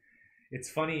like. It's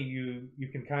funny, you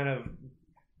can kind of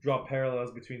draw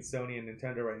parallels between Sony and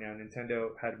Nintendo right now. Nintendo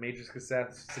had major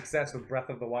success with Breath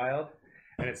of the Wild,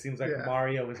 and it seems like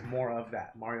Mario is more of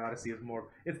that. Mario Odyssey is more.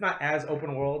 It's not as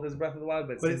open world as Breath of the Wild,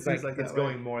 but it seems like it's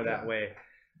going more that way.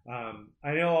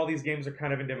 I know all these games are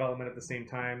kind of in development at the same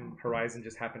time. Horizon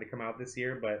just happened to come out this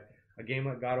year, but a game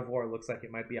like God of War looks like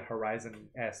it might be a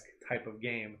Horizon-esque type of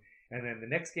game. And then the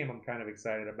next game I'm kind of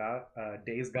excited about,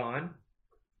 Days Gone.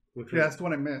 That's the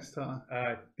one I missed, huh?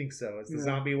 I think so. It's the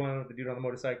zombie one with the dude on the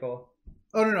motorcycle.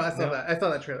 Oh, no, I saw that. I saw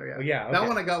that trailer, yeah. Oh, yeah, okay. That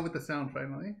one I got with the sound,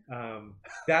 finally.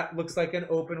 That looks like an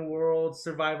open-world,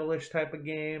 survival-ish type of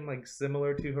game, like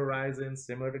similar to Horizon,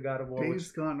 similar to God of War.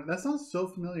 Days Gone. That sounds so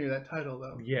familiar, that title,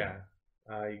 though. Yeah.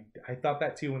 I thought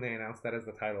that, too, when they announced that as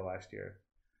the title last year.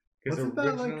 Wasn't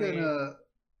that like a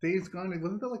Days Gone?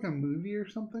 Wasn't that like a movie or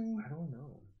something? I don't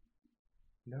know.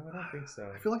 No, I don't think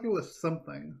so. I feel like it was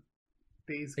something.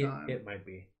 Days Gone. It might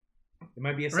be. It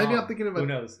might be a song. Maybe I'm thinking of Who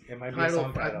knows? It might be a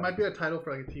song title. It might be a title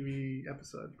for like a TV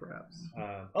episode, perhaps.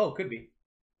 Could be.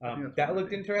 That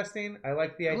looked interesting. I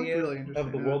like the idea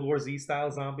of the World War Z style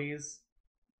zombies.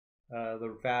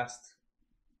 They're fast,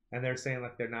 and they're saying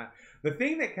like they're not. The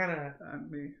thing that kind of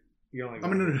you don't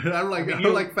like. I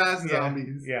like fast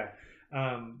zombies. Yeah.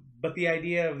 But the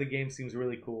idea of the game seems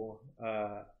really cool.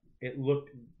 It looked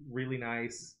really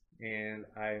nice, and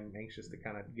I'm anxious to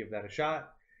kind of give that a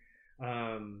shot.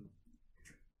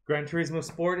 Gran Turismo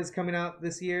Sport is coming out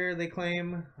this year, they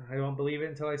claim. I won't believe it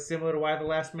until I similar to Y the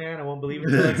Last Man. I won't believe it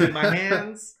until it's in my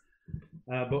hands.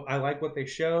 But I like what they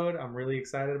showed. I'm really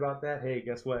excited about that. Hey,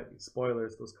 guess what?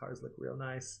 Spoilers, those cars look real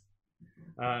nice.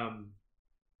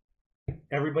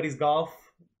 Everybody's Golf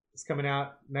is coming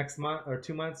out next month or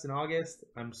 2 months in August.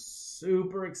 I'm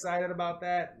super excited about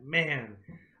that. Man.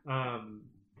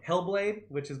 Hellblade,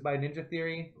 which is by Ninja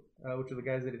Theory, which are the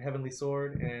guys that did Heavenly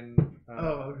Sword and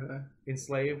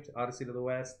Enslaved, Odyssey to the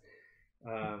West.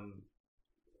 And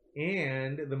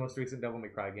the most recent Devil May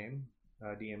Cry game,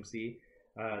 DMC.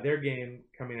 Their game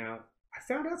coming out. I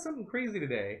found out something crazy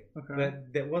today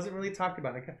that wasn't really talked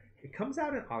about. It comes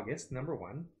out in August, number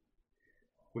one,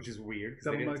 which is weird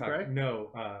because they didn't talk. Cry?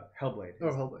 No, Hellblade. Oh,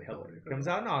 Hellblade. It comes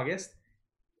out in August,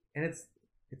 and it's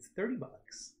 $30.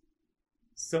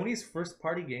 Sony's first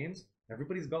party games,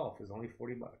 Everybody's Golf, is only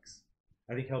 $40.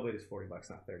 I think Hellblade is $40,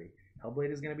 not 30.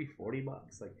 Hellblade is going to be $40.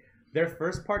 Like, their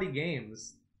first party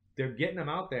games, they're getting them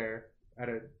out there at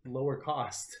a lower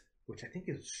cost, which I think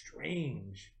is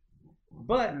strange.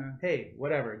 But hey,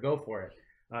 whatever, go for it.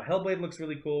 Hellblade looks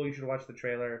really cool. You should watch the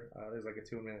trailer. There's like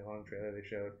a 2-minute long trailer they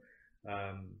showed.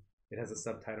 It has a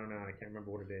subtitle now, and I can't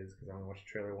remember what it is because I only watched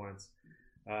the trailer once.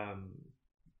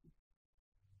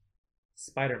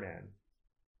 Spider-Man.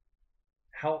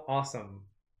 How awesome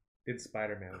did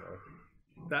Spider-Man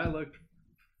look? That looked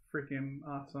freaking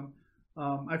awesome.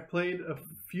 I've played a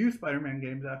few Spider-Man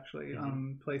games actually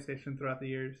on PlayStation throughout the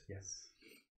years. Yes.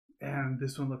 And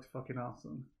this one looks fucking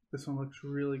awesome. This one looks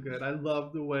really good. I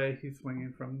love the way he's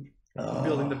swinging from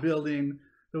building to building,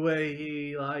 the way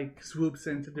he like swoops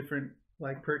into different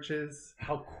like perches.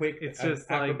 How quick It's and just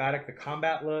acrobatic the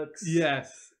combat looks.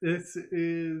 Yes, this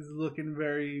is looking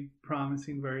very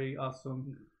promising, very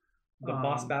awesome. The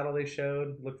boss battle they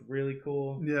showed looked really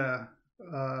cool. Yeah,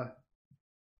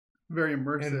 very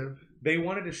immersive. And they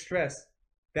wanted to stress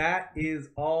that is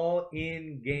all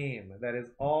in game. That is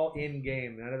all in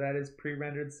game. None of that is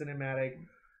pre-rendered cinematic.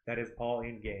 That is all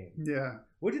in game. Yeah.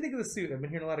 What do you think of the suit? I've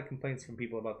been hearing a lot of complaints from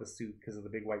people about the suit because of the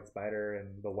big white spider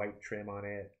and the white trim on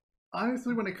it.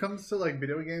 Honestly, when it comes to like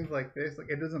video games like this, like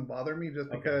it doesn't bother me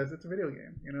just because it's a video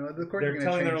game. You know, of course they're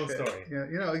telling their own story. Yeah,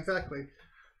 you know, exactly.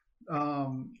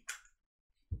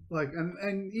 Like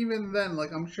and even then,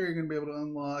 like I'm sure you're gonna be able to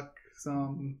unlock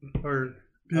some or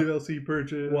DLC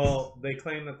purchase. Well, they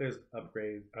claim that there's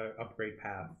upgrade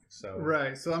path. So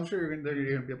right, so I'm sure they're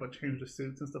gonna be able to change the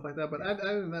suits and stuff like that. But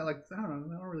other than that, like I don't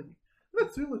know, I don't really.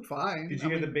 That suit looked fine. Did you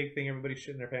hear the big thing everybody's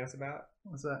shitting their pants about?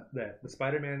 What's that? That the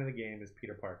Spider-Man in the game is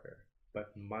Peter Parker,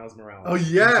 but Miles Morales. Oh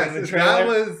yes,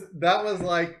 that was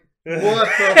like what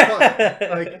the fuck?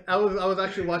 Like I was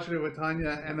actually watching it with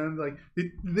Tanya, and then like,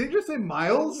 did they just say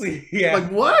Miles? Yeah. Like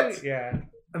what? Yeah.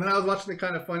 And then I was watching the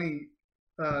Kind of Funny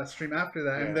stream after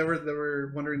that, and they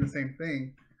were wondering the same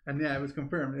thing. And yeah, it was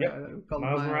confirmed. Yep. Yeah,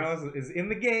 Miles Morales is in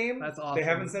the game. That's awesome. They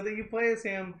haven't said that you play as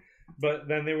him. But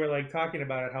then they were like talking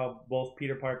about it, how both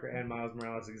Peter Parker and Miles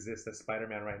Morales exist as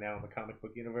Spider-Man right now in the comic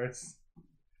book universe.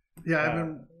 Yeah, I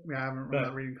haven't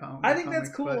been reading comics. I think that's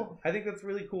cool. I think that's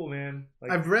really cool, man.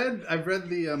 Like, I've read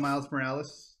the Miles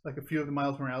Morales, like a few of the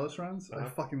Miles Morales runs. I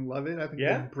fucking love it. I think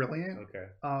they're brilliant. Okay.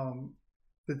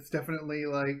 It's definitely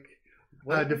like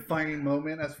a defining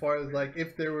moment as far as like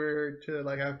if they were to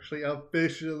like actually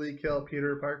officially kill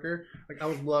Peter Parker. Like I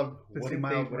would love to see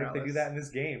Miles Morales. What if they do that in this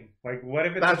game? Like what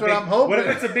if it's that's what I'm hoping. What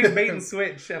if it's a big bait and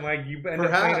switch and like you end up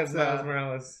playing as Miles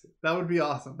Morales? That would be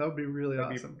awesome. That would be really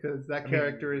awesome because that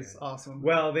character is awesome.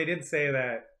 Well, they did say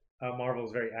that Marvel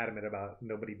is very adamant about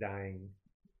nobody dying.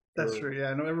 That's true.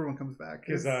 Yeah, no, everyone comes back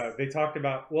because they talked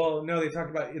about. Well, no, they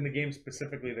talked about in the game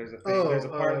specifically. There's a thing. There's a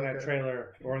part in that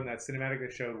trailer or in that cinematic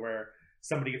they showed where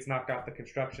somebody gets knocked off the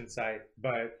construction site,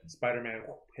 but Spider-Man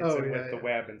hits him with the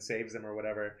web and saves him or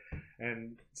whatever.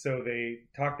 And so they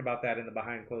talked about that in the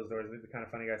behind closed doors. I think the Kind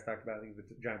of Funny guys talked about it. I think the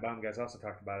Giant Bomb guys also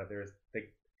talked about it.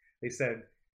 They said,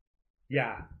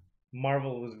 yeah,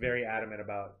 Marvel was very adamant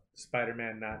about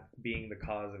Spider-Man not being the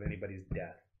cause of anybody's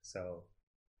death. So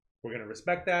we're going to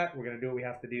respect that. We're going to do what we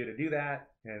have to do that.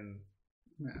 And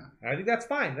I think that's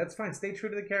fine. That's fine. Stay true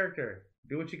to the character.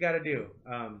 Do what you got to do.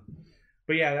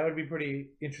 But yeah, that would be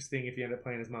pretty interesting if you end up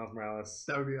playing as Miles Morales.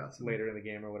 That would be awesome. Later in the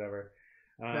game or whatever.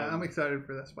 Yeah, I'm excited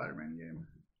for that Spider-Man game.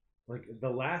 Like the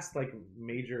last like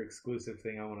major exclusive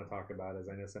thing I want to talk about is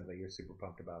I know something you're super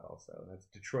pumped about also. And that's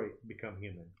Detroit Become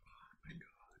Human. Oh my god.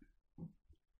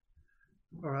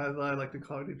 Or as I like to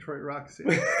call it, Detroit Rock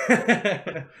City.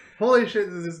 Holy shit,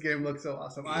 does this game look so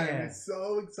awesome. Yeah. I am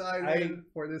so excited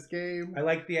for this game. I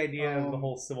like the idea of the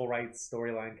whole civil rights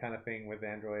storyline kind of thing with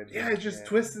androids. Yeah, it just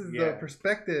twists the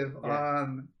perspective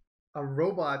on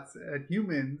robots and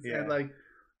humans. And like,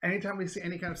 anytime we see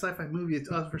any kind of sci-fi movie, it's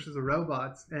us versus the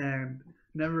robots and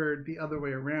never the other way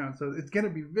around. So it's going to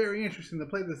be very interesting to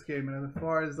play this game. And as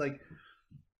far as like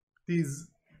these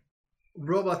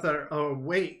robots that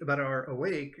are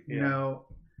awake, you know,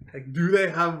 like do they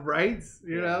have rights?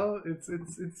 You know, it's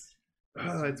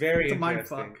very it's a mind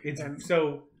fuck.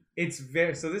 So this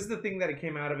is the thing that it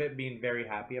came out of it being very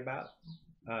happy about.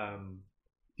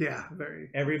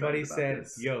 Everybody said,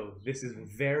 "Yo, this is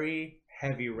very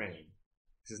Heavy Rain.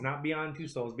 This is not Beyond Two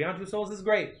Souls. Beyond Two Souls is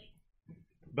great,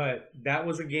 but that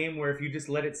was a game where if you just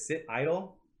let it sit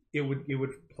idle, it would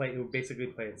basically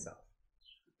play itself."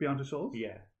 Beyond Two Souls?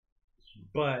 Yeah.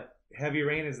 But Heavy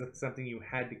Rain is something you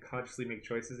had to consciously make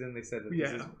choices in. They said that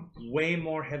this is way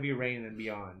more Heavy Rain than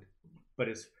Beyond. But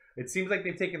it seems like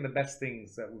they've taken the best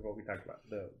things that we talked about.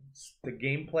 The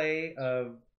gameplay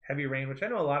of Heavy Rain, which I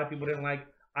know a lot of people didn't like,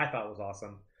 I thought was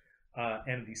awesome.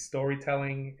 And the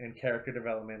storytelling and character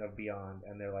development of Beyond.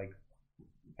 And they're like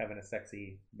having a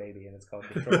sexy baby, and it's called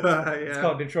Detroit. It's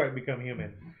called Detroit Become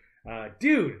Human.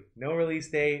 Dude, no release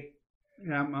date.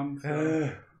 Yeah, I'm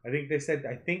sorry. I think they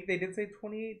did say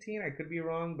 2018. I could be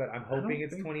wrong, but I'm hoping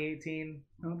it's 2018.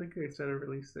 I don't think they said a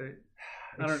release date.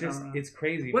 It's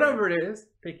crazy. Whatever it is,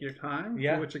 take your time.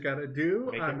 Yeah. Do what you gotta do.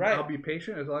 Make it right. I'll be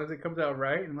patient as long as it comes out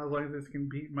right, and as long as this can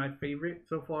beat my favorite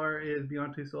so far is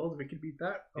Beyond Two Souls. If it can beat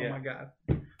that, oh my god!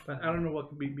 But I don't know what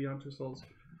can beat Beyond Two Souls.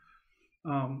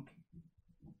 That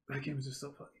game is just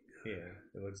so fucking good.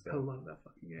 Yeah, it looks dope. I love that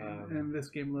fucking game, and this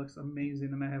game looks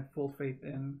amazing, and I have full faith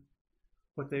in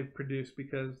what they've produced,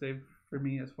 because they've, for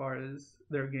me, as far as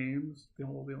their games, the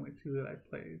only 2 that I've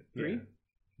played. 3? Yeah.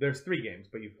 There's 3 games,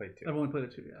 but you've played 2. I've only played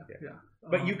the 2. Yeah.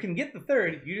 But you can get the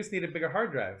 3rd. You just need a bigger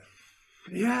hard drive.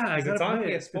 Yeah, I it's on PS4.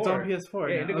 It's on PS4.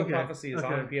 Yeah, now. Indigo Prophecy is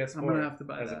on PS4. I'm gonna have to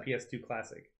buy as that. a PS2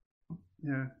 classic.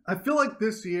 Yeah, I feel like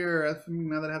this year,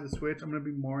 now that I have the Switch, I'm gonna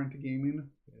be more into gaming,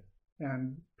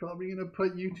 and probably gonna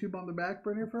put YouTube on the back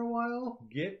burner for a while.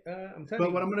 I'm telling you.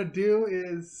 But what I'm gonna do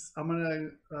is I'm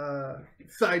gonna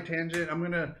side tangent. I'm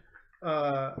gonna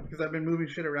because I've been moving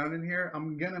shit around in here.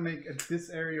 I'm gonna make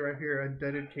this area right here a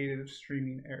dedicated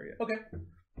streaming area. Okay.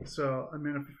 So I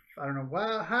mean, I don't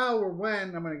know how or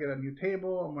when I'm gonna get a new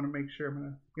table. I'm gonna make sure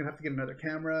I'm gonna have to get another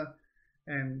camera,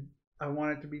 and I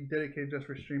want it to be dedicated just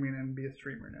for streaming and be a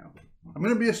streamer now. I'm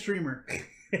gonna be a streamer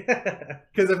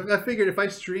because I figured if I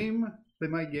stream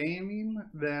my gaming,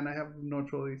 then I have no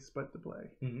choice but to play.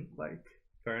 Mm-hmm. Like,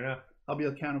 fair enough. I'll be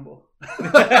accountable.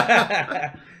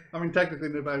 I mean, technically,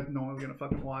 no one's gonna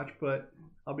fucking watch, but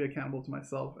I'll be accountable to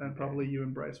myself and probably you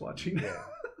and Bryce watching.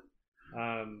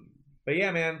 Yeah. But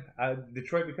yeah, man,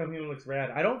 Detroit Become Human looks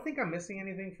rad. I don't think I'm missing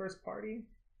anything first party,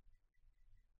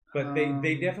 but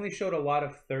they definitely showed a lot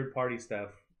of third party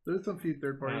stuff. There's some few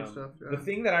third party stuff. Yeah. The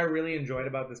thing that I really enjoyed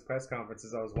about this press conference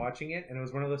is I was watching it, and it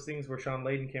was one of those things where Sean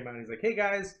Layden came out and he's like, "Hey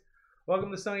guys,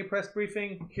 welcome to Sony press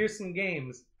briefing. Here's some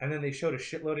games," and then they showed a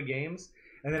shitload of games.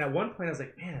 And then at one point I was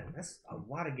like, "Man, that's a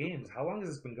lot of games. How long has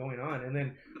this been going on?" And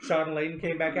then Sean Layden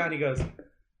came back out and he goes,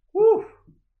 "Whew.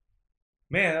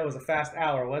 Man, that was a fast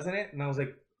hour, wasn't it?" And I was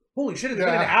like, "Holy shit, it's been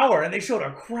an hour!" And they showed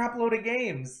a crap load of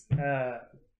games.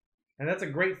 And that's a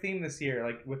great theme this year.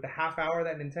 Like with the half hour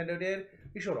that Nintendo did,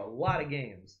 they showed a lot of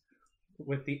games.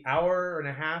 With the hour and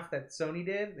a half that Sony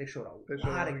did, they showed a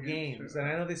lot of games. And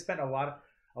I know they spent a lot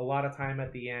of time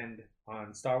at the end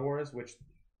on Star Wars, which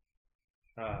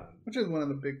is one of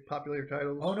the big popular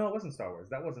titles. Oh no, it wasn't Star Wars.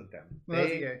 That wasn't them. No, that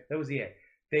was EA. That was EA.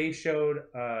 They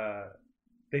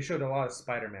showed a lot of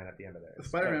Spider-Man at the end of there.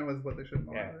 Spider-Man was what they showed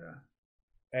more.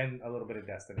 Yeah. And a little bit of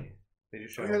Destiny. They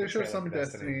just showed. They showed some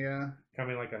Destiny. Yeah.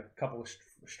 Coming like a couple of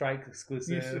strike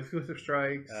exclusive. Exclusive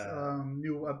strikes.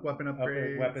 New weapon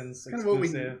upgrades. Weapons kind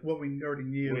exclusive. Of what we already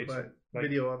knew, but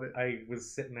video of it. I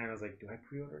was sitting there and I was like, "Do I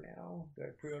pre-order now?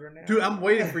 Dude, I'm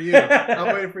waiting for you.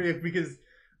 I'm waiting for you because,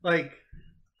 like,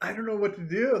 I don't know what to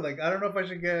do. Like, I don't know if I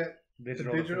should get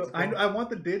digital. I want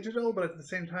the digital, but at the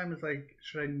same time, it's like,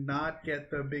 should I not get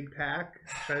the big pack?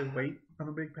 Should I wait on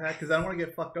the big pack? Because I don't want to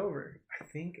get fucked over. I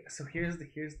think so. Here's the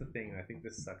thing. I think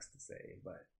this sucks to say,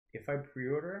 but if I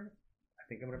pre-order, I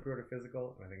think I'm gonna pre-order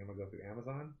physical, and I think I'm gonna go through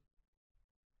Amazon.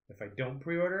 If I don't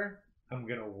pre-order, I'm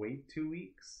gonna wait 2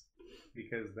 weeks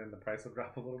because then the price will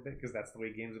drop a little bit because that's the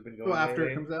way games have been going. Oh, after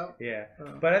it comes out. Yeah,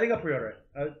 but I think I'll pre-order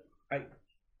it.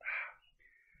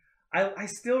 I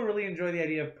still really enjoy the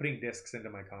idea of putting discs into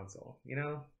my console, you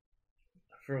know,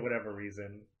 for whatever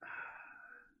reason.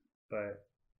 But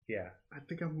yeah, I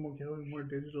think I'm going more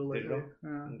digital lately.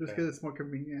 Just because it's more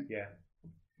convenient. Yeah.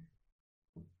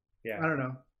 Yeah. I don't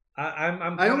know.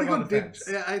 I only go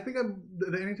digital. Yeah, I think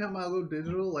anytime I go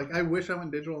digital, like I wish I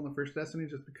went digital on the first Destiny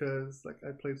just because like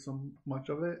I played so much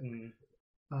of it.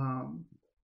 Mm-hmm.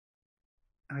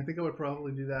 And I think I would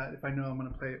probably do that if I know I'm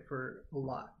going to play it for a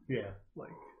lot. Yeah.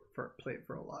 Like. Play it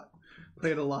for a lot.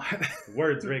 Play it a lot.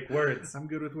 Words, Rick, words. I'm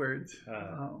good with words.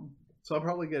 So I'll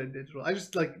probably get a digital. I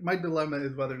just like my dilemma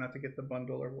is whether or not to get the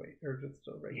bundle or wait or just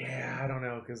a regular. Yeah, I don't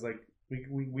know because like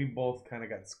we both kind of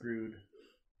got screwed.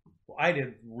 Well, I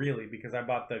did really because I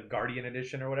bought the Guardian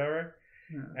edition or whatever,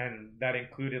 and that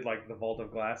included like the Vault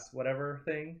of Glass whatever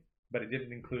thing, but it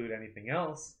didn't include anything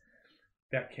else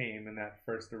that came in that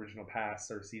first original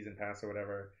pass or season pass or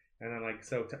whatever. And then like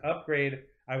so to upgrade,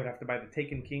 I would have to buy the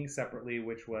Taken King separately,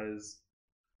 which was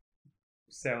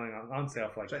selling on sale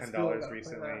for like $10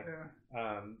 recently.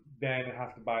 Then I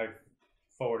have to buy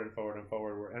forward,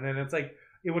 and then it's like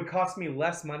it would cost me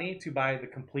less money to buy the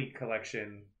complete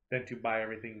collection than to buy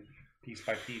everything piece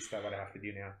by piece that I would have to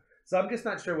do now. So I'm just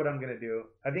not sure what I'm gonna do.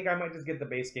 I think I might just get the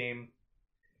base game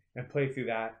and play through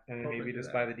that, and then maybe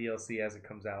just buy the DLC as it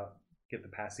comes out, get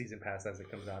the season pass as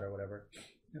it comes out or whatever.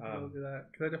 I'll do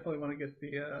that because I definitely want to get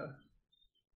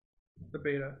the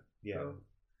beta. Yeah, so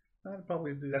I'll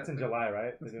probably do that. That's in July,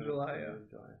 right? That's in July, yeah.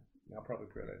 I'll probably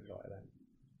pre-order it in July then.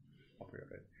 I'll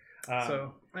pre-order it.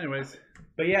 So, anyways,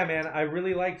 but yeah, man, I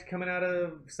really liked coming out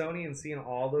of Sony and seeing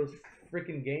all those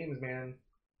freaking games, man.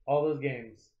 All those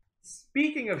games.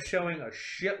 Speaking of showing a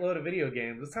shitload of video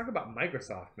games, let's talk about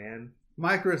Microsoft, man.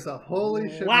 Microsoft, holy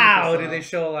shit! Wow, Microsoft. Did they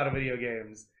show a lot of video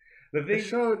games? They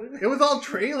showed it was all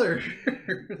trailers.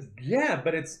 Yeah,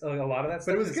 but it's a lot of that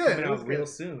stuff is coming out real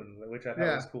soon, which I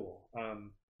thought was cool.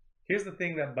 Here's the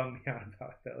thing that bummed me out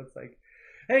about it, though. It's like,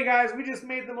 hey guys, we just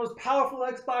made the most powerful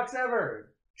Xbox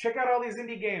ever. Check out all these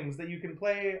indie games that you can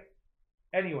play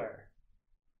anywhere.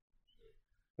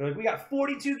 They're like, we got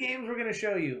 42 games we're going to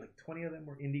show you. Like 20 of them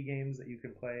were indie games that you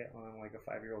can play on like a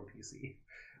 5-year-old PC.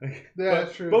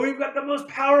 That's true. But we've got the most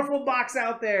powerful box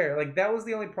out there. Like that was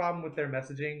the only problem with their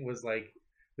messaging was like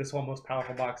this whole most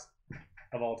powerful box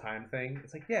of all time thing.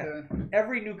 It's like, yeah,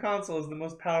 every new console is the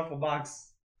most powerful box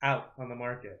out on the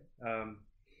market.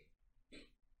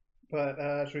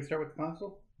 But should we start with the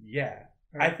console? Yeah.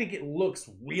 Right. I think it looks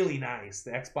really nice.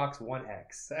 The Xbox One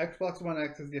X. The Xbox One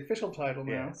X is the official title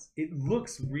now. Yes. It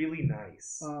looks really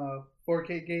nice.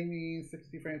 4K gaming,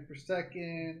 60 frames per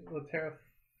second,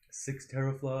 6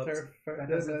 teraflops. That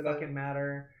doesn't fucking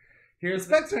matter. The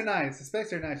specs are nice. The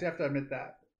specs are nice. You have to admit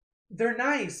that. They're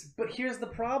nice, but here's the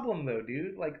problem though,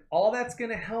 dude. Like all that's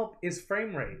gonna help is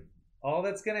frame rate. All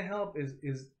that's gonna help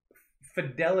is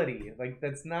fidelity. Like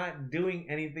that's not doing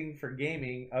anything for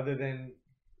gaming other than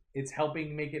it's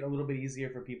helping make it a little bit easier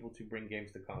for people to bring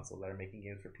games to console that are making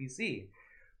games for PC.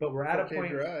 But we're at a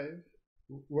point. Drive.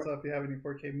 So if you have any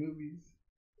 4K movies,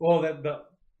 well,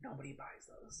 nobody buys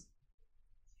those.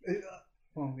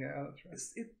 Well, yeah,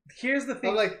 that's right. Here's the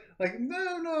thing. I'm like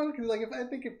no, because like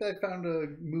if I found a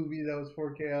movie that was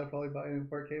 4K, I'd probably buy it in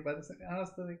 4K. But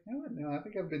honestly, like, no, I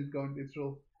think I've been going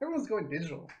digital. Everyone's going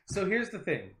digital. So here's the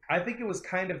thing. I think it was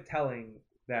kind of telling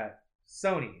that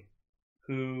Sony,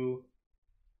 who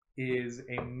is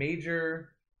a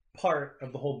major part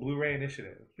of the whole Blu-ray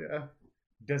initiative,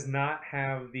 does not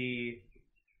have the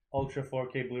Ultra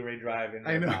 4K Bluray drive in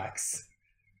their box.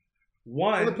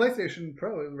 One, well, the PlayStation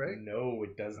Pro is, right? No,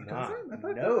 it does not. I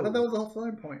thought that was the whole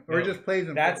selling point. Or it just plays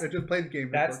in it just plays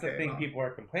games. That's in 4K, the thing people are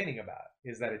complaining about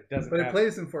is that it doesn't. But it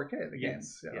plays in 4K. The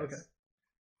games. Yeah, yes. Okay.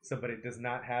 So, but it does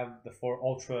not have the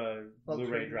Ultra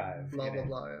Blu-ray drive. Blah blah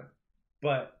blah. Yeah.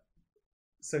 But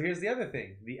so here's the other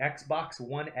thing: the Xbox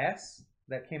One S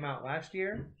that came out last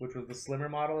year, which was the slimmer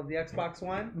model of the Xbox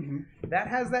One, that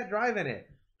has that drive in it.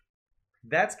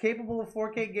 That's capable of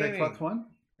 4K gaming. Xbox One?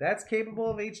 That's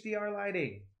capable of HDR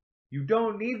lighting. You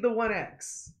don't need the One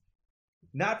X.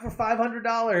 Not for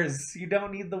 $500. You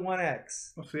don't need the One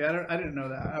X. Well, see, I didn't know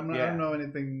that. I don't know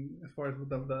anything as far as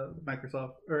the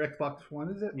Microsoft or Xbox One.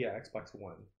 Is it? Yeah, Xbox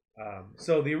One.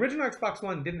 So the original Xbox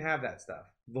One didn't have that stuff.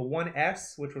 The One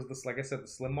S, which was like I said, the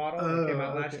slim model that came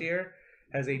out last year,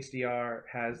 has HDR,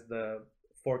 has the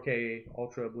 4K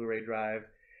Ultra Blu-ray drive,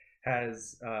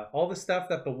 has all the stuff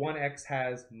that the One X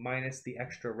has, minus the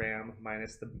extra RAM,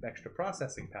 minus the extra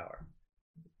processing power.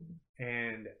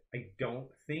 And I don't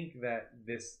think that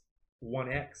this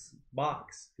One X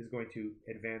box is going to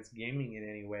advance gaming in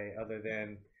any way other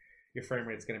than your frame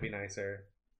rate's going to be nicer.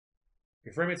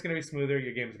 Your frame rate's going to be smoother.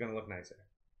 Your game's going to look nicer.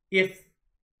 If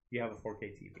you have a 4K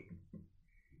TV.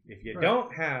 If you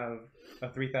don't have a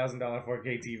 $3,000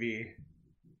 4K TV,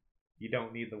 you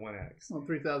don't need the One X. Well,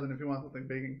 $3,000 if you want something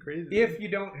big and crazy. If you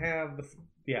don't have the...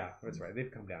 Yeah, that's right.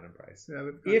 They've come down in price.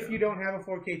 Yeah, if you don't have a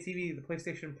 4K TV, the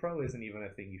PlayStation Pro isn't even a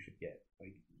thing you should get.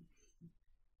 Like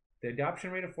the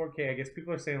adoption rate of 4K, I guess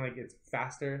people are saying like it's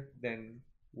faster than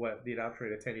what the adoption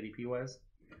rate of 1080p was,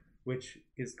 which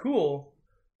is cool,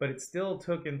 but it still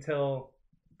took until,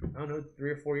 I don't know,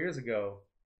 3 or 4 years ago.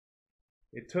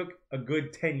 It took a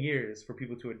good 10 years for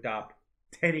people to adopt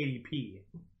 1080p.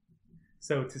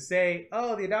 So to say,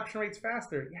 oh, the adoption rate's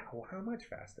faster. Yeah, well, how much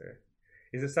faster?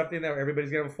 Is it something that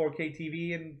everybody's going to have a 4K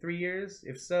TV in 3 years?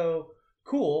 If so,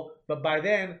 cool. But by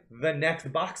then, the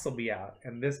next box will be out.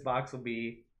 And this box will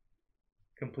be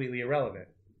completely irrelevant.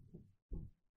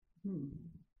 I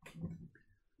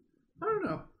don't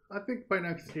know. I think by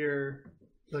next year,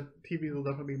 the TVs will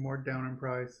definitely be more down in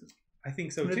price. I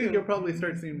think so, too. I think you'll probably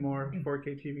start seeing more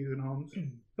 4K TVs in homes.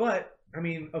 But, I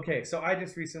mean, okay, so I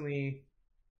just recently,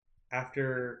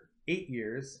 after 8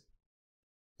 years...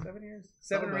 7 years?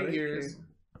 7 or 8 years,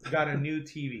 got a new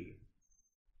TV.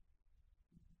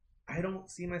 I don't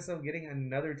see myself getting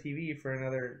another TV for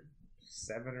another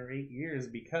 7 or 8 years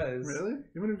because... Really?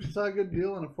 Even if you saw a good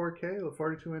deal on a 4K, a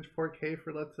 42-inch 4K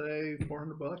for, let's say,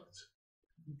 $400?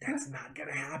 That's not going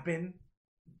to happen.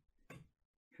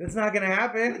 That's not going to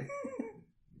happen.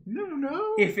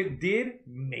 No. If it did,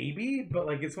 maybe, but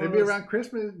like it's one maybe of those... around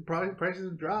Christmas, probably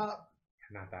prices drop.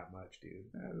 Not that much,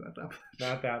 dude. Not that much.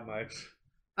 Not that much.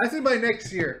 I say by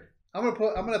next year. I'm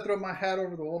gonna throw my hat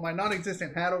over the wall, my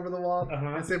non-existent hat over the wall,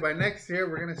 and say by next year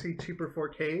we're gonna see cheaper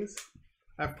 4Ks,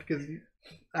 because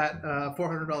at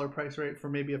 $400 price rate for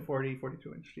maybe a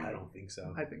 42 inch TV. I don't think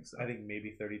so. I think so. I think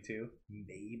maybe 32,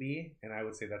 maybe, and I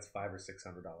would say that's $500 or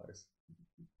 $600.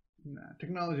 Nah,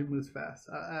 technology moves fast.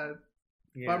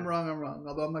 If I'm wrong, I'm wrong.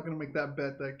 Although I'm not going to make that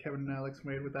bet that Kevin and Alex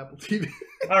made with Apple TV.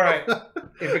 All right.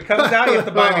 If it comes out, you have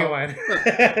to buy me one.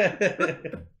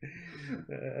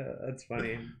 That's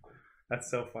funny. That's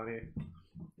so funny.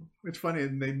 It's funny,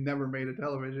 and they never made a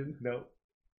television. Nope.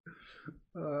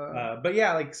 But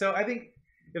yeah, like, so I think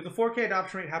if the 4K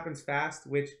adoption rate happens fast,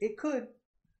 which it could,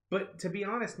 but to be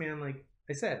honest, man, like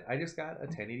I said, I just got a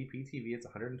 1080p TV. It's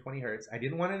 120 hertz. I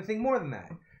didn't want anything more than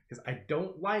that because I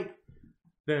don't like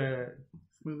the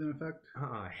smoothing effect.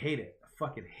 I hate it. I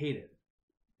fucking hate it.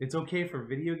 It's okay for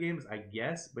video games, I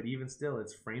guess, but even still,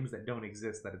 it's frames that don't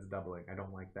exist that it's doubling. I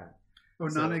don't like that. Oh,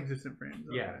 so, non-existent frames.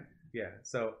 Okay. Yeah.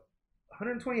 So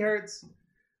 120 hertz,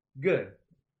 good.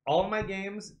 All of my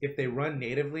games, if they run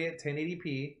natively at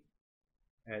 1080p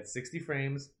at 60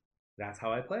 frames, that's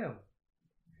how I play them.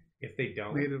 If they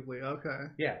don't natively, okay.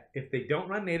 Yeah, if they don't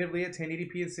run natively at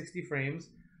 1080p at 60 frames,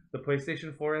 the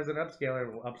PlayStation 4 as an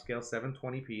upscaler will upscale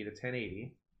 720p to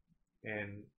 1080,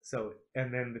 and so the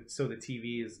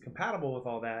TV is compatible with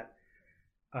all that.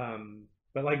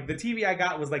 But like the TV I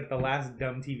got was like the last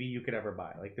dumb TV you could ever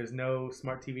buy. Like there's no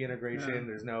smart TV integration,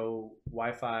 there's no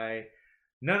Wi-Fi,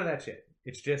 none of that shit.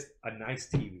 It's just a nice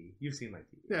TV. You've seen my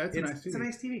TV. Yeah, it's a nice TV. It's a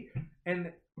nice TV,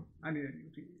 and I need a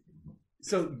new TV.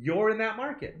 So you're in that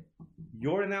market.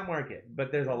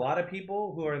 But there's a lot of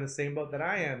people who are in the same boat that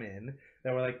I am in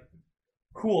that were like,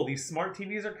 cool, these smart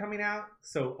TVs are coming out,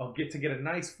 so I'll get a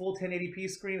nice full 1080p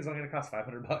screen. It's only going to cost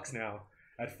 $500 now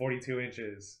at 42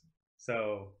 inches.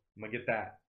 So I'm going to get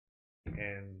that.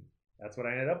 And that's what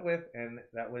I ended up with. And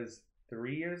that was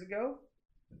 3 years ago.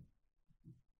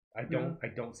 I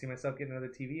don't see myself getting another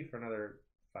TV for another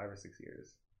 5 or 6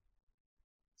 years.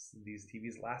 These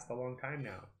TVs last a long time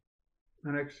now.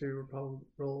 And actually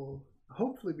will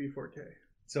hopefully be 4K.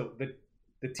 So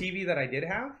the TV that I did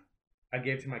have, I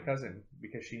gave to my cousin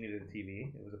because she needed a TV.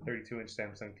 It was a 32-inch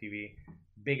Samsung TV,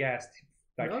 big ass,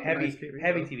 heavy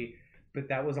TV. But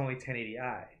that was only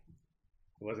 1080i. It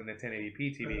wasn't a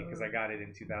 1080p TV because I got it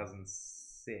in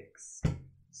 2006.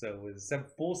 So it was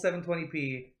full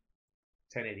 720p,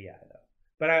 1080i though.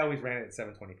 But I always ran it at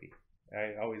 720p.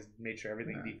 I always made sure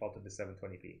everything defaulted to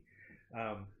 720p.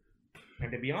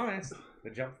 And to be honest,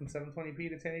 the jump from 720p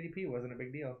to 1080p wasn't a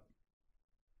big deal.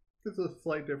 It's a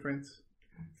slight difference.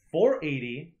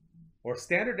 480 or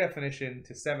standard definition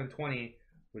to 720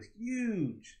 was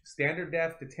huge. Standard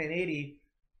def to 1080,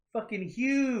 fucking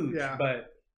huge. Yeah.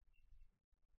 But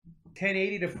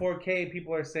 1080 to 4K,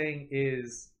 people are saying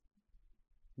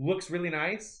looks really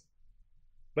nice,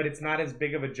 but it's not as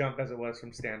big of a jump as it was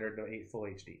from standard to full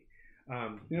HD.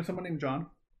 You know someone named John?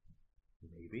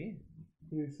 Maybe.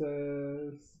 He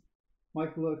says,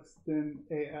 Mike looks thin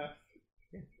AF.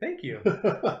 Yeah, thank you.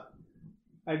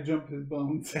 I jumped his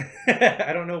bones.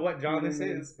 I don't know what John this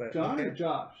is, but John or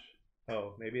Josh?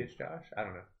 Oh, maybe it's Josh. I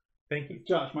don't know. Thank you. It's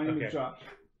Josh. My name is Josh.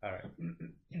 All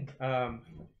right.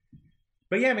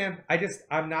 But yeah, man,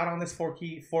 I'm not on this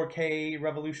 4K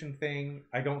revolution thing.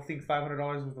 I don't think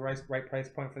 $500 was the right price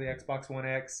point for the Xbox One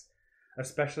X,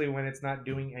 especially when it's not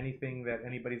doing anything that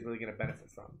anybody's really going to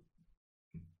benefit from.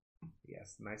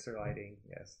 Yes, nicer lighting.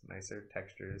 Yes, nicer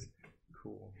textures.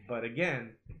 Cool. But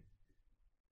again,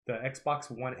 the Xbox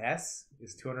One S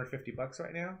is $250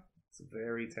 right now. It's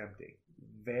very tempting.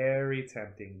 Very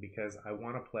tempting because I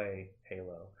want to play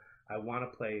Halo. I want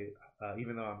to play,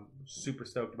 even though I'm super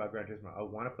stoked about Gran Turismo, I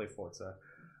want to play Forza.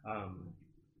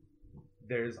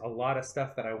 There's a lot of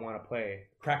stuff that I want to play.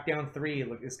 Crackdown 3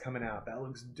 is coming out. That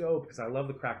looks dope because I love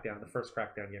the first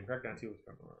Crackdown game. Crackdown 2 was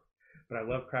coming out. But I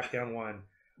love Crackdown 1.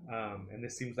 And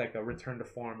this seems like a return to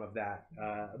form of that.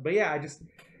 But yeah,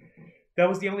 that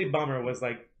was the only bummer was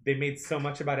like they made so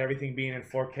much about everything being in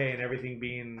 4K and everything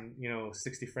being,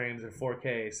 60 frames in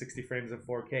 4K, 60 frames in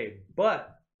 4K.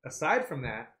 But aside from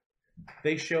that,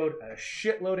 they showed a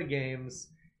shitload of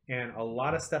games and a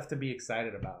lot of stuff to be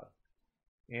excited about.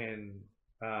 And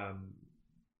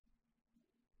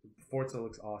Forza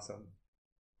looks awesome.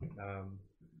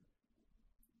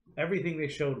 Everything they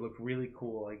showed looked really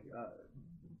cool. Like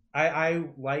I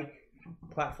like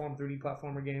 3D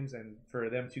platformer games, and for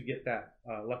them to get that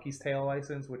Lucky's Tale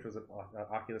license, which was an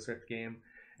Oculus Rift game,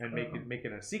 and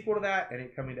making a sequel to that, and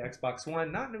it coming to Xbox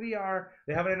One, not in VR.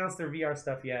 They haven't announced their VR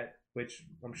stuff yet, which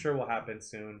I'm sure will happen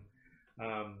soon.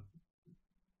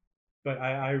 But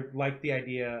I like the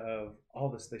idea of all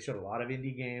this. They showed a lot of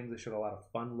indie games. They showed a lot of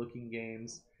fun-looking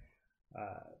games.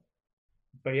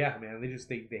 But yeah, man,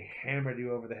 they hammered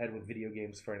you over the head with video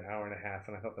games for an hour and a half,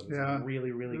 and I thought that was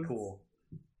really, really cool.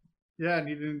 Yeah, and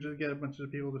you didn't just get a bunch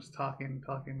of people just talking.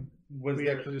 We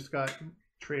actually just got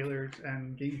trailers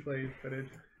and gameplay footage.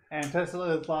 And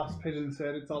Tesla's last pigeon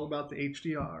said it's all about the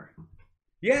HDR.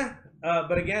 Yeah,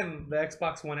 but again, the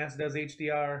Xbox One S does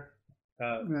HDR.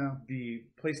 Yeah. The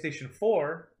PlayStation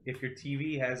 4, if your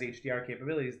TV has HDR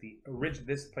capabilities,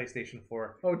 this PlayStation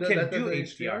 4 can do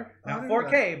HDR. Not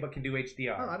 4K, but can do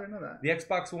HDR. Oh, I didn't know that. The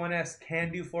Xbox One S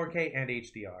can do 4K and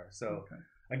HDR. So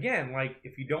again, like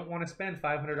if you don't want to spend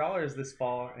 $500 this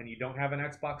fall and you don't have an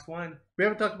Xbox One, we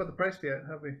haven't talked about the price yet,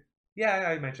 have we? Yeah,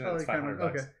 I mentioned that it's $500.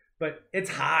 Okay, but it's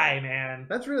high, man.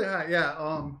 That's really high.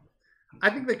 Yeah.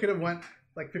 I think they could have went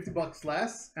like $50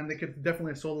 less, and they could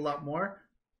definitely have sold a lot more.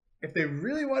 If they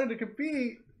really wanted to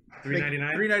compete,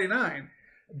 $399. $399.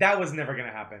 That was never going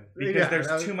to happen because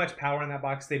there's too much power in that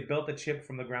box. They built a chip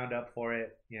from the ground up for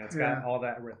it. You know, it's got all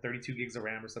that 32 gigs of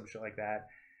RAM or some shit like that.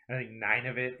 I think 9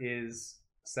 of it is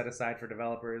set aside for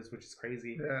developers, which is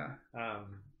crazy. Yeah.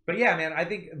 But yeah, man, I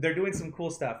think they're doing some cool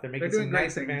stuff. They're making some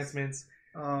nice advancements.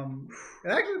 It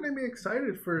actually made me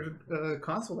excited for a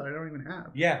console that I don't even have.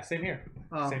 Yeah, same here.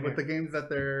 With the games that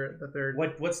they're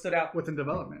what stood out within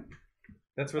development.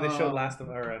 That's where they showed not Last of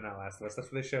Us.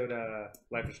 That's where they showed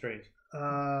Life is Strange.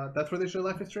 That's where they showed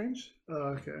Life is Strange.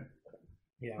 Okay.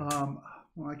 Yeah.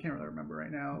 Well, I can't really remember right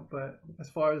now, but as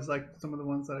far as like some of the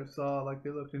ones that I saw, like they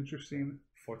looked interesting.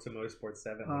 Forza Motorsport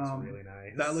 7 looks really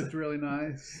nice. That looked really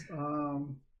nice.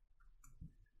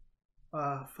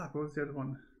 Fuck, what was the other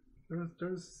one?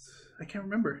 There's I can't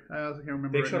remember. I also can't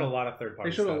remember. They showed a lot of third party.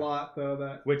 They showed a lot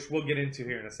though, which we'll get into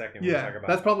here in a second. Yeah, we'll talk about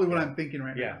that's probably what I'm thinking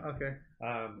right now. Okay.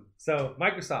 So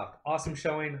Microsoft, awesome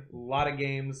showing, a lot of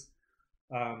games.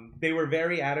 They were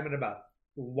very adamant about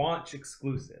launch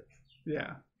exclusive.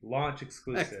 Yeah. Launch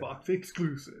exclusive. Xbox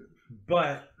exclusive.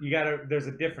 But there's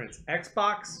a difference.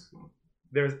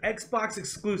 There's Xbox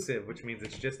exclusive, which means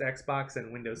it's just Xbox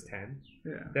and Windows 10.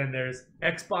 Yeah. Then there's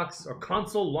Xbox or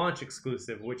console launch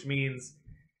exclusive, which means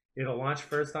it'll launch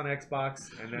first on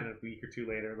Xbox, and then a week or two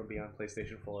later it'll be on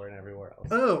PlayStation 4 and everywhere else.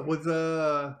 Oh,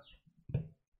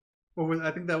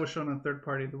 I think that was shown on third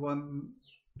party. The one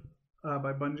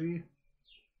by Bungie.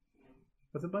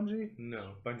 Was it Bungie?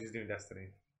 No, Bungie's doing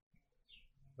Destiny.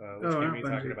 Which game are you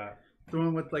talking about? The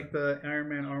one with like the Iron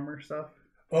Man armor stuff.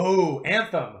 Oh,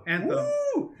 Anthem.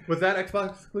 Woo! Was that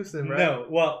Xbox exclusive, right? No,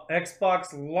 well,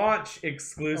 Xbox launch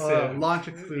exclusive. Launch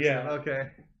exclusive, yeah.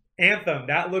 Okay. Anthem,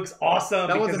 that looks awesome.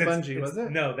 That wasn't Bungie, was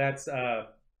it? No, that's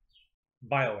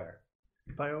BioWare.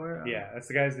 BioWare? Yeah, that's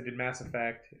the guys that did Mass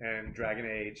Effect and Dragon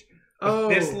Age.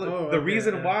 The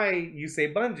reason why you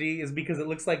say Bungie is because it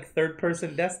looks like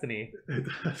third-person Destiny. It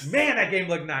does. Man, that game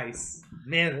looked nice.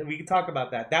 Man, we can talk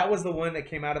about that. That was the one that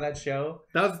came out of that show.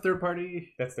 That was third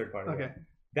party? That's third party. Okay.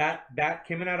 Yeah. That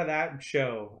came out of that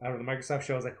show, out of the Microsoft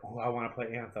show. I was like, oh, I want to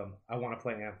play Anthem.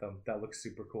 That looks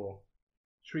super cool.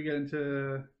 Should we get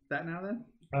into that now then?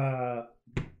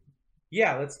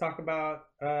 Yeah, let's talk about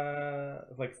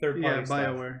like third party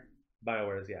stuff.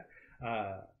 BioWare's, yeah.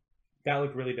 That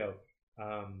looked really dope.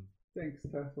 Thanks,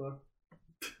 Tesla.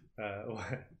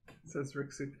 What? It says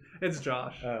Rick. It's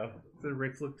Josh. Oh. It says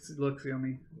Rick looks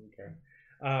yummy. Okay.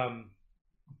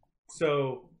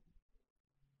 So,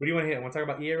 what do you want to hit? Want to talk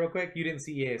about EA real quick? You didn't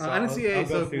see EA, so I didn't see EA.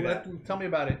 So tell me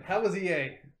about it. How was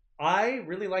EA? I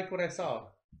really liked what I saw.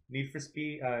 Need for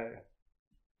Speed,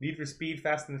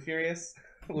 Fast and the Furious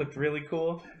looked really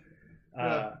cool.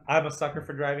 I'm a sucker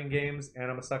for driving games,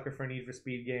 and I'm a sucker for Need for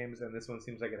Speed games, and this one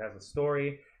seems like it has a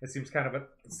story. It seems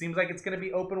like it's going to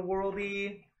be open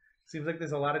worldy. Seems like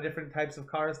there's a lot of different types of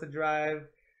cars to drive.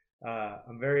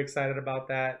 I'm very excited about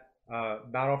that.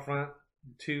 Battlefront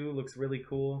 2 looks really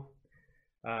cool.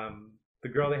 The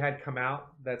girl they had come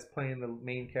out that's playing the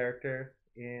main character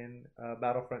in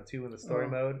Battlefront 2 in the story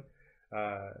mode,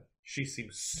 she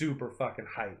seems super fucking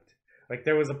hyped. Like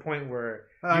there was a point where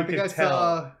you could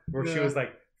tell she was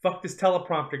like, "Fuck this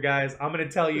teleprompter, guys! I'm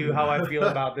gonna tell you how I feel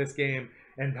about this game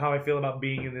and how I feel about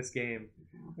being in this game."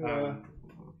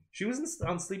 She was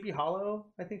on Sleepy Hollow,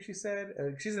 I think she said.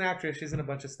 She's an actress. She's in a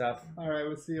bunch of stuff. All right,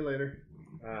 we'll see you later.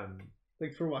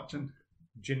 Thanks for watching.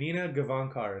 Janina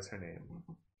Gavankar is her name,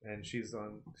 and she was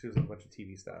on a bunch of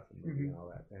TV stuff and all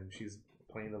that, and she's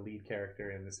playing the lead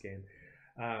character in this game.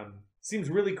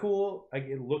 Seems really cool. Like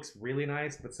it looks really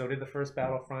nice, but so did the first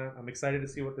Battlefront. I'm excited to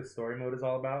see what the story mode is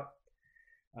all about.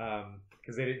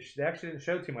 Because they actually didn't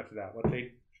show too much of that. What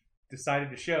they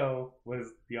decided to show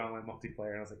was the online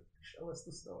multiplayer, and I was like, show us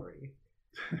the story.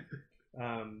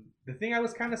 The thing I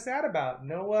was kind of sad about,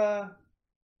 no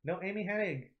Amy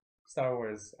Hennig Star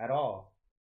Wars at all.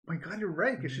 Oh my God, you're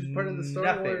right, because she's part of the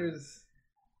Star Wars.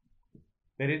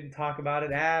 They didn't talk about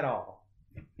it at all.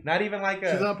 Not even like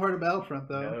she's not part of Battlefront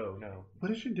though. No.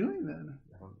 What is she doing then?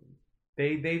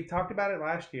 They talked about it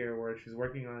last year where she's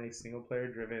working on a single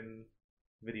player driven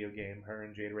video game. Her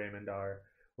and Jade Raymond are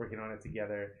working on it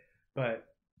together. but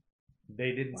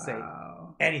they didn't say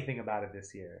anything about it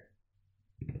this year.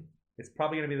 It's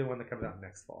probably going to be the one that comes out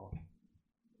next fall.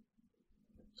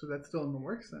 So that's still in the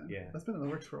works then? Yeah. That's been in the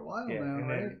works for a while now, and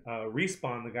right? Then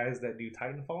Respawn, the guys that do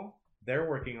Titanfall, they're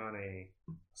working on a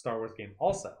Star Wars game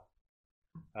also.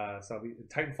 So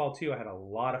Titanfall 2 I had a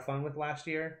lot of fun with last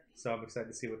year, so I'm excited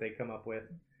to see what they come up with.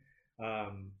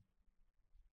 But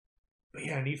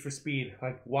yeah, Need for Speed.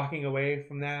 Like, walking away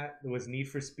from that, it was Need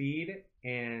for Speed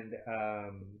and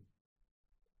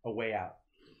A Way Out.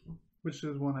 Which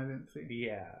is one I didn't see.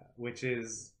 Yeah, which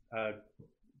is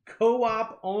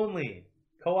co-op only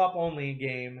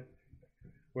game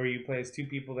where you play as two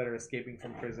people that are escaping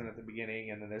from prison at the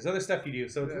beginning, and then there's other stuff you do.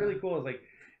 So it's really cool. It's like,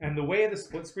 and the way the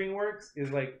split screen works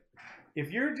is like,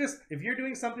 if you're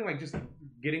doing something like just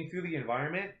getting through the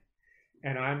environment,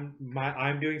 and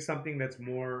I'm doing something that's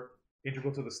more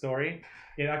integral to the story,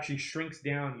 it actually shrinks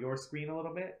down your screen a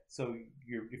little bit. So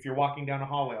if you're walking down a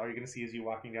hallway, all you're going to see is you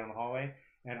walking down the hallway.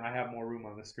 And I have more room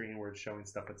on the screen where it's showing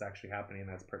stuff that's actually happening and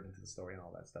that's pertinent to the story and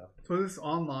all that stuff. So is this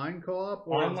online co-op?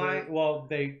 Or online? Well,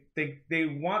 they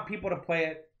want people to play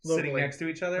it locally, sitting next to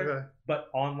each other, but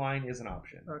online is an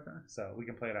option. Okay. So we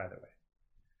can play it either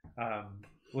way.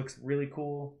 Looks really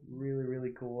cool, really,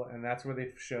 really cool. And that's where they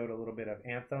showed a little bit of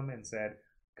Anthem and said,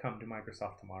 come to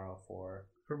Microsoft tomorrow for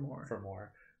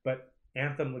more. But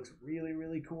Anthem looks really,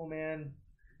 really cool, man.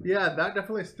 Yeah, that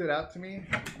definitely stood out to me.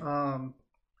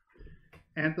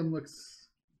 Anthem looks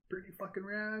pretty fucking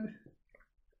rad.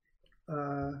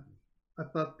 I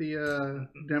thought the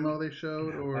demo they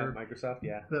showed, or Microsoft,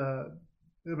 I'm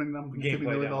assuming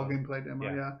they was all gameplay demo,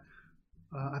 yeah.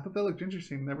 I thought that looked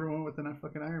interesting. Everyone with a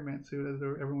fucking Iron Man suit, as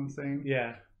everyone's saying.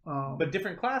 Yeah. But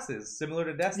different classes, similar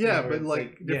to Destiny. Yeah, but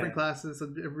like different classes.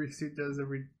 So every suit does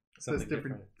something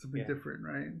different,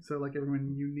 right? So like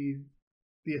everyone, you need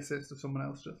the assist of someone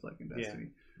else, just like in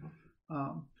Destiny.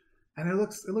 Yeah. And it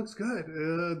looks good.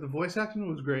 The voice acting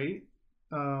was great.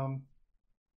 Sounded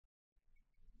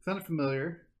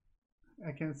familiar.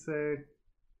 I can't say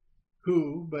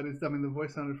who, but the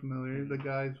voice sounded familiar. The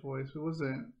guy's voice. It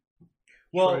wasn't.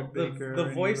 Well,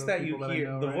 the voice that you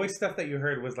hear, voice stuff that you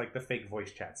heard was like the fake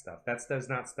voice chat stuff. That's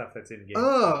not stuff that's in game.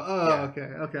 Okay.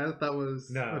 I thought that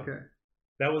was okay.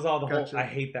 That was all the whole. I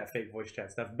hate that fake voice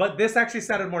chat stuff. But this actually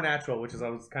sounded more natural, which is I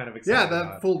was kind of excited. Yeah,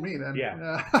 that fooled me then.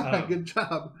 Yeah, good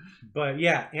job. But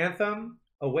yeah, Anthem,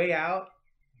 A Way Out,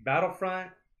 Battlefront,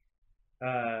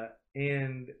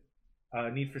 and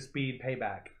Need for Speed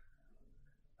Payback.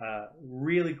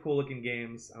 Really cool looking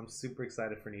games. I'm super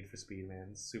excited for Need for Speed,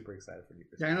 man. Super excited for Need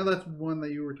for Speed. Yeah, I know that's one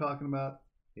that you were talking about.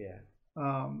 Yeah.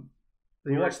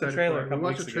 We watched the trailer. We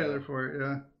watched the trailer for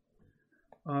it.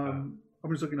 Yeah. I'm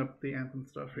just looking up the Anthem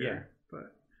stuff here. Yeah.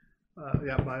 But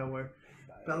BioWare.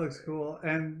 That looks cool.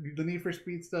 And the Need for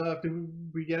Speed stuff. Did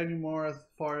we get any more as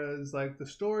far as like the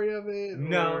story of it?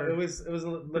 No, it was a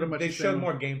little. They showed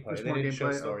more gameplay. They didn't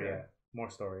show story yet. More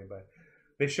story, but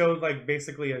they showed like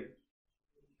basically a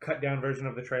cut down version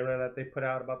of the trailer that they put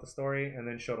out about the story, and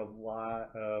then showed a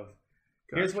lot of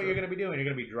here's what you're going to be doing. You're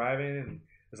going to be driving, and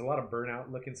there's a lot of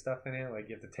burnout looking stuff in it. Like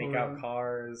you have to take out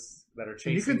cars that are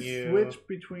chasing you. You can switch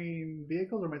between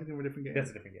vehicles, or am I thinking of a different game? That's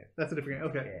a different game. That's a different game.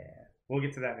 Okay. Yeah, we'll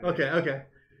get to that. Okay.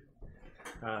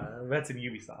 That's in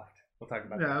Ubisoft. We'll talk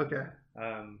about that. Yeah. Okay.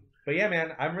 But yeah,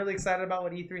 man, I'm really excited about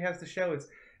what E3 has to show.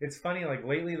 It's funny, like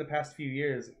lately, the past few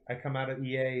years, I come out of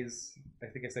EA's, I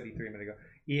think I said E3 a minute ago,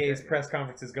 EA's press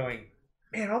conferences going,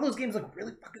 man, all those games look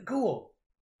really fucking cool.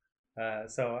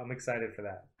 So I'm excited for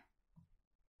that.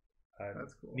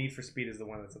 That's cool. Need for Speed is the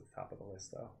one that's at the top of the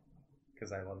list, though,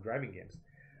 because I love driving games.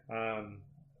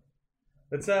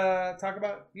 Let's talk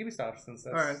about Ubisoft, since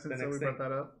that's the next thing. Brought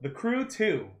that up. The Crew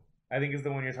 2, I think, is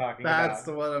the one you're talking about. That's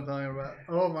the one I'm talking about.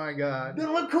 Oh my god. Did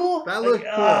it look cool? That looked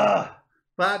cool.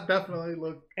 That definitely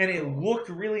looked and it looked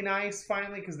really nice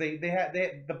finally, because they had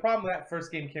the problem with that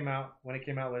first game when it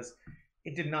came out was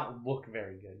it did not look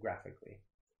very good graphically.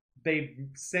 They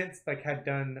since they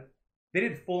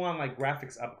did full on like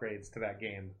graphics upgrades to that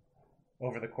game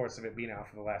over the course of it being out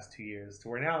for the last 2 years, to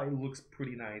where now it looks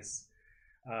pretty nice.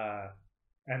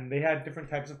 And they had different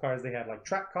types of cars. They had like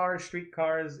track cars, street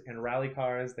cars, and rally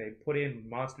cars. They put in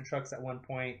monster trucks at one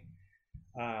point.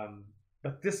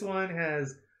 But this one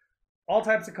has all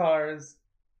types of cars,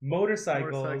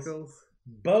 motorcycles,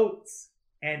 boats,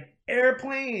 and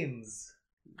airplanes.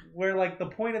 Where like the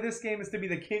point of this game is to be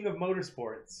the king of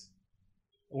motorsports.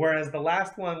 Whereas the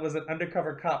last one was an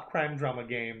undercover cop crime drama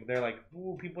game. They're like,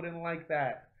 ooh, people didn't like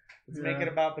that. Let's make it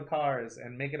about the cars,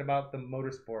 and make it about the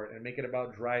motorsport, and make it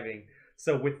about driving.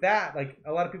 So with that, like,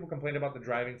 a lot of people complained about the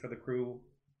driving for the Crew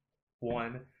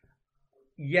 1.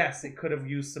 Yes, it could have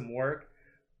used some work,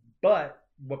 But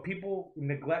what people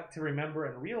neglect to remember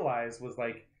and realize was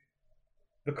like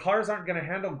the cars aren't going to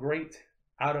handle great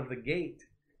out of the gate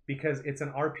because it's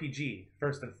an RPG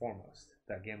first and foremost.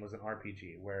 That game was an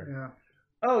RPG where,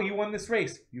 oh, you won this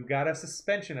race. You got a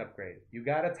suspension upgrade. You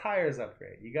got a tires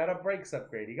upgrade. You got a brakes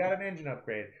upgrade. You got an engine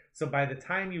upgrade. So by the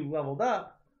time you leveled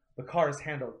up, the cars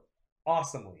handled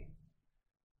awesomely.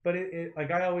 But it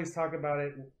like I always talk about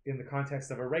it in the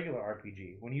context of a regular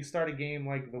RPG. When you start a game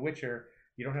like The Witcher,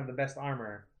 you don't have the best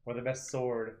armor or the best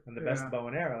sword and the best bow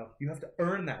and arrow. You have to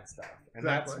earn that stuff. And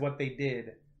that's what they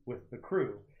did with the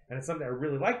crew. And it's something I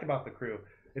really liked about the crew.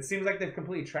 It seems like they've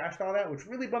completely trashed all that, which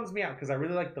really bums me out because I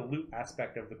really like the loot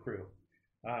aspect of the crew.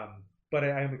 But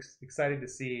I'm excited to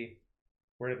see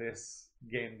where this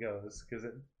game goes because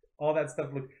all that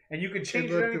stuff looked... And you could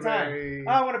change it anytime.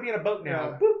 Oh, I want to be in a boat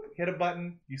now. Boop! Hit a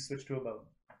button, you switch to a boat.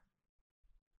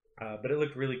 But it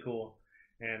looked really cool,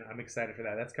 and I'm excited for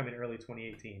that. That's coming early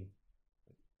 2018,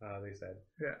 they said.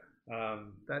 Yeah.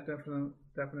 That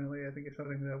definitely, I think it's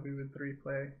something that we would 3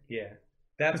 play. Yeah.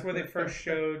 That's where they first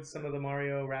showed some of the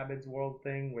Mario Rabbids World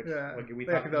thing, which like we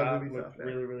talked about looked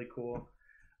really, really cool.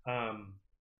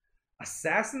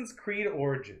 Assassin's Creed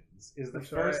Origins is the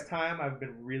first time I've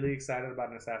been really excited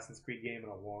about an Assassin's Creed game in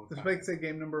a long time. This makes it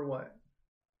game number what?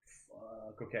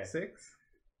 Okay. 6?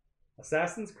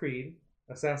 Assassin's Creed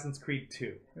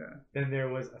 2. Yeah. Then there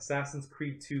was Assassin's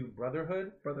Creed 2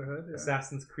 Brotherhood. Yeah.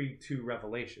 Assassin's Creed 2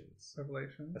 Revelations.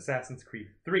 Revelations. Assassin's Creed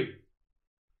 3.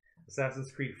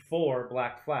 Assassin's Creed 4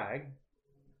 Black Flag.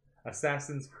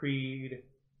 Assassin's Creed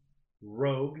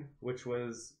Rogue, which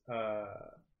was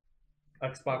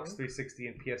Xbox 360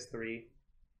 and PS3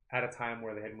 at a time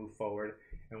where they had moved forward.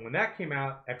 And when that came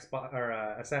out,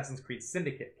 Assassin's Creed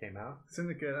Syndicate came out.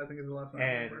 Syndicate, I think, is the last one I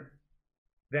remember.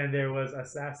 Then there was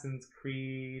Assassin's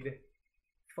Creed...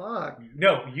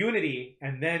 No, Unity,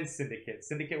 and then Syndicate.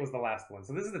 Syndicate was the last one.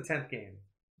 So this is the 10th game.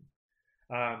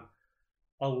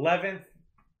 11th,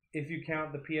 if you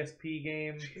count the PSP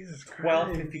game. Jesus Christ.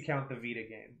 12th, if you count the Vita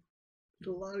game. It's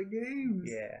a lot of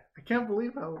games. Yeah. I can't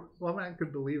believe how... Well, I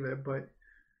could believe it, but...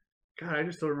 God, I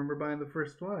just don't remember buying the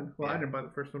first one. Well, I didn't buy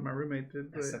the first one. My roommate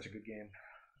did. That's such a good game.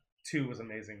 2 was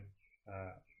amazing.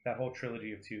 That whole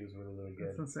trilogy of 2 is really, really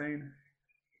good. That's insane.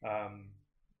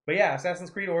 But yeah, Assassin's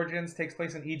Creed Origins takes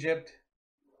place in Egypt.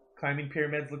 Climbing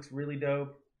pyramids looks really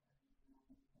dope.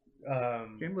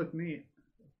 Game looked neat.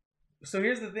 So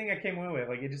here's the thing I came away with.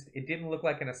 Like it didn't look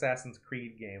like an Assassin's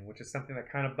Creed game, which is something that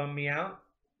kind of bummed me out.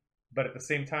 But at the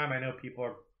same time, I know people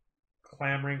are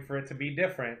clamoring for it to be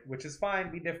different, which is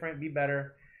fine. Be different, be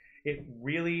better. It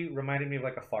really reminded me of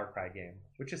like a Far Cry game,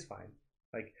 which is fine.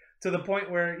 Like to the point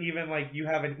where even like you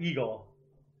have an eagle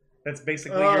that's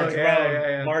basically your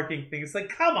drone marking things. It's like,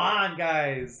 come on,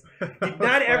 guys.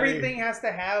 Not everything has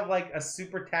to have like a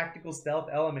super tactical stealth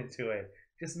element to it.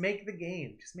 Just make the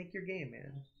game. Just make your game,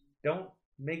 man. Don't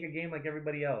make a game like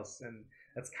everybody else. And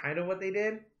that's kind of what they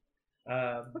did.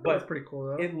 But it's pretty cool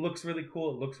though. It looks really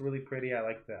cool. It looks really pretty. I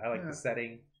like the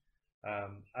setting.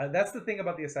 That's the thing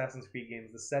about the Assassin's Creed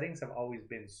games. The settings have always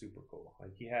been super cool.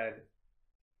 Like you had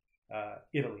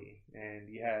Italy, and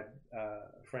you had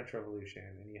French Revolution,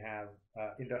 and you have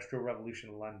Industrial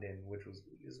Revolution London, which is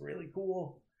really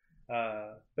cool.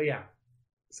 But yeah,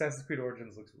 Assassin's Creed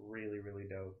Origins looks really, really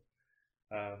dope.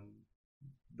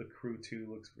 The Crew 2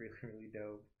 looks really, really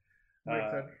dope. I'm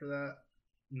excited for that.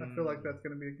 I feel like that's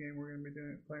going to be a game we're going to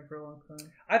be playing for a long time.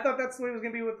 I thought that's the way it was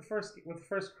going to be with the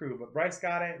first Crew, but Bryce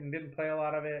got it and didn't play a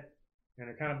lot of it, and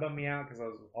it kind of bummed me out because I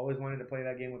was always wanting to play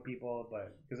that game with people,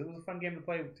 but because it was a fun game to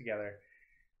play together.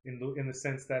 In the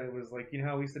sense that it was like, you know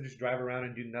how we used to just drive around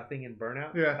and do nothing in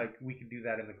Burnout? Yeah. Like we could do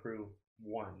that in the Crew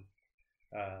 1.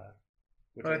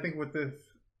 But I think with this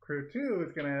Crew 2,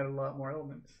 it's going to add a lot more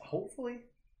elements. Hopefully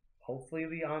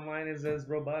the online is as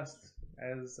robust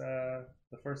as the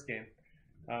first game.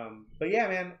 But yeah,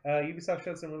 man, Ubisoft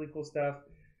showed some really cool stuff.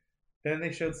 Then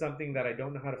they showed something that I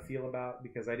don't know how to feel about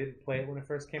because I didn't play it when it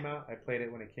first came out. I played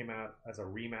it when it came out as a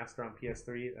remaster on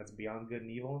PS3. That's Beyond Good and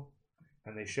Evil.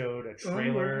 And they showed a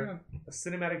trailer, a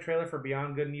cinematic trailer for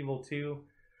Beyond Good and Evil 2.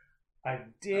 I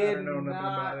did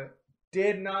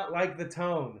not like the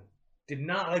tone. Did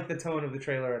not like the tone of the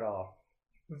trailer at all.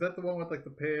 Was that the one with like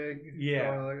the pig?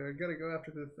 Yeah. Like, I gotta go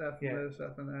after this,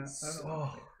 after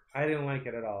that. I didn't like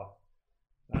it at all.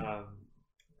 I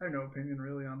have no opinion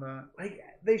really on that. Like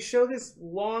they show this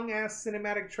long ass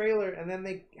cinematic trailer, and then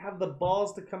they have the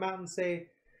balls to come out and say,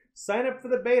 "Sign up for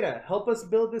the beta. Help us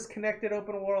build this connected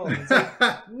open world." And it's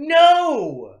like,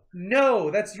 no,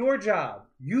 that's your job.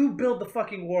 You build the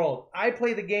fucking world. I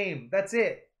play the game. That's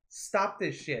it. Stop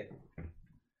this shit.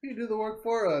 You do the work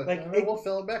for us. Like, and we'll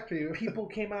sell it back to you. People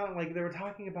came out and like they were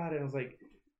talking about it. I was like,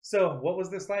 so what was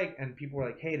this like? And people were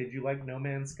like, hey, did you like No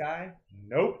Man's Sky?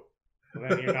 Nope. Well,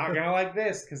 then you're not gonna like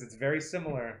this because it's very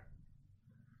similar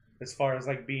as far as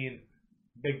like being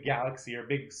big galaxy or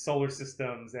big solar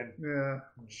systems and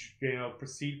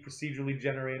procedurally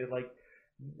generated. Like,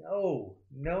 no.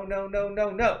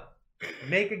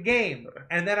 Make a game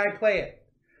and then I play it.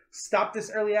 Stop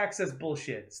this early access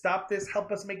bullshit. Stop this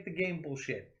help us make the game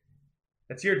bullshit.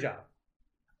 That's your job.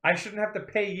 I shouldn't have to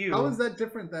pay you. How is that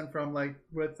different then from like,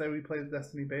 let's say we played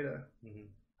Destiny beta? Mm-hmm.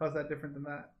 How's that different than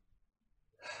that?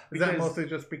 Is that mostly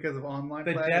just because of online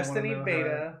play? The Destiny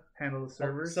beta handle the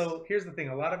servers. So here's the thing: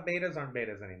 a lot of betas aren't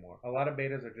betas anymore. A lot of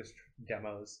betas are just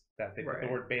demos that they put the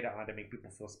word beta on to make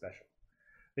people feel special.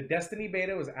 The Destiny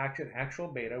beta was actual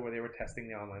beta where they were testing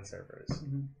the online servers.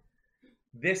 Mm-hmm.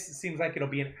 This seems like it'll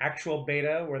be an actual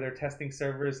beta where they're testing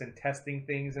servers and testing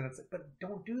things, and it's like, but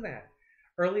don't do that.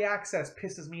 Early access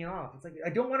pisses me off. It's like, I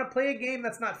don't want to play a game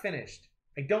that's not finished.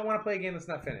 I don't want to play a game that's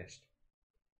not finished.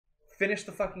 Finish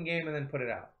the fucking game and then put it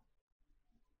out.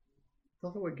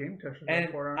 That's also what game testers are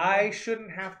for. I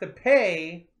shouldn't have to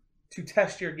pay to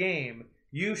test your game.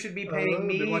 You should be paying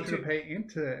me they want you to pay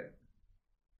into it.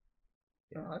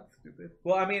 Yeah. Oh, that's stupid.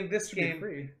 Well, I mean, this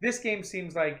game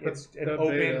seems like it's an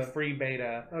open, free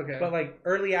beta. Okay. But like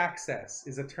early access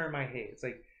is a term I hate. It's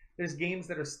like there's games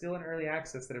that are still in early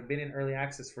access that have been in early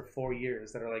access for 4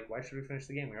 years that are like, why should we finish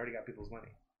the game? We already got people's money.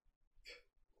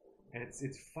 And it's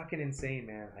fucking insane,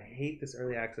 man. I hate this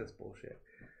early access bullshit.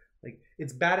 Like,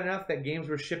 it's bad enough that games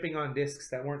were shipping on discs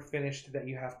that weren't finished that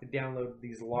you have to download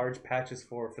these large patches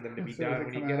for them to be done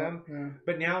when you get them. Yeah.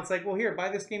 But now it's like, well, here, buy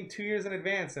this game 2 years in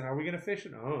advance, and are we going to fish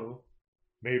it? Oh,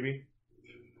 maybe.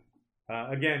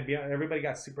 Again, everybody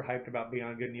got super hyped about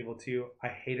Beyond Good and Evil 2. I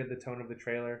hated the tone of the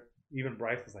trailer. Even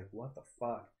Bryce was like, what the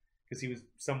fuck? Because he was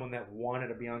someone that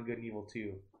wanted a Beyond Good and Evil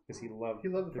 2 because he loved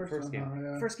the first game.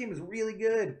 Yeah. The first game was really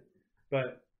good,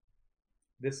 but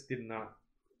this did not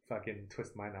fucking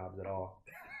twist my knobs at all.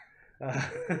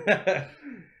 The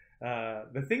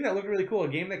thing that looked really cool, a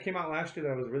game that came out last year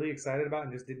that I was really excited about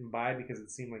and just didn't buy because it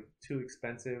seemed like too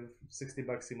expensive.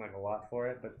 $60 seemed like a lot for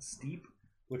it, but Steep,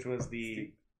 which was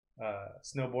the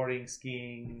snowboarding,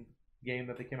 skiing game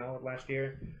that they came out with last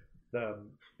year, the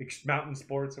mountain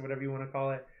sports or whatever you want to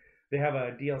call it. They have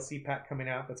a DLC pack coming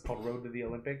out that's called Road to the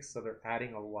Olympics, so they're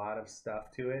adding a lot of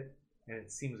stuff to it. And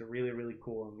it seems really, really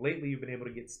cool. And lately, you've been able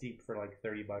to get Steep for like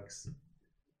 $30,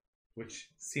 which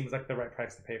seems like the right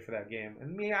price to pay for that game.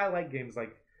 And me, I like games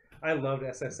like I loved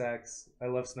SSX. I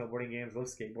love snowboarding games. I love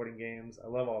skateboarding games. I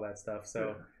love all that stuff.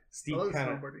 So Steep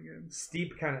kind of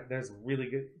there's really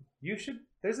good.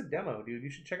 There's a demo, dude.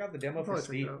 You should check out the demo for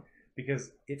Steep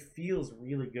because it feels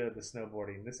really good. The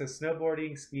snowboarding. This is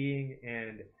snowboarding, skiing,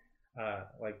 and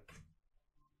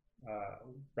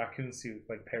raccoon suit,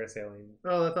 like parasailing.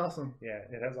 Oh, that's awesome. Yeah,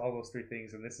 it has all those three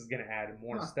things, and this is going to add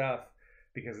more stuff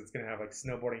because it's going to have like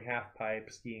snowboarding half pipe,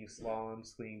 skiing slalom,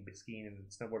 skiing and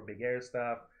snowboard big air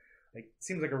stuff. Like, it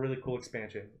seems like a really cool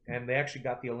expansion, and they actually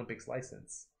got the Olympics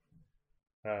license,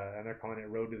 and they're calling it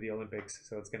Road to the Olympics,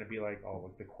 so it's going to be like all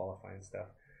like the qualifying stuff.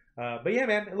 But yeah,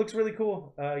 man, it looks really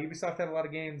cool. Ubisoft had a lot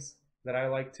of games that I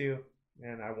like too,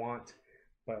 and I want.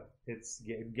 But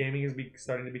gaming is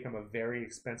starting to become a very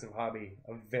expensive hobby.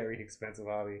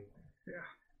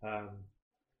 Yeah.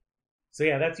 So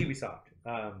yeah, that's Ubisoft.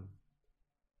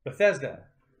 Bethesda.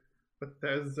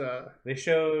 They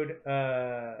showed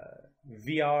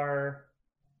VR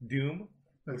Doom,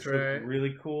 which looked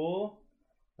really cool.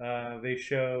 They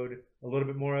showed a little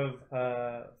bit more of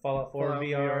Fallout 4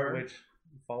 VR, which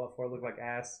Fallout 4 looked like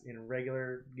ass in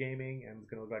regular gaming, and it's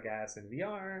gonna look like ass in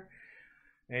VR.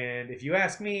 And if you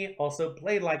ask me, also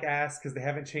played like ass because they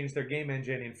haven't changed their game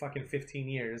engine in fucking 15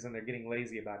 years and they're getting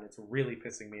lazy about it. It's really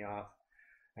pissing me off.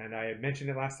 And I mentioned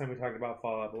it last time we talked about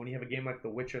Fallout, but when you have a game like The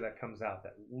Witcher that comes out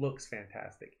that looks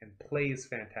fantastic and plays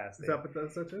fantastic. Is that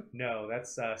Bethesda too? No,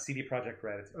 that's CD Projekt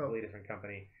Red. It's a completely different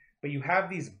company. But you have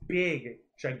these big,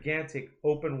 gigantic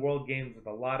open world games with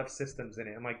a lot of systems in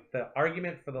it. And like the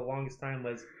argument for the longest time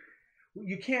was,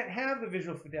 you can't have the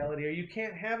visual fidelity, or you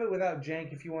can't have it without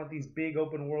jank if you want these big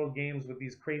open world games with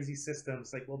these crazy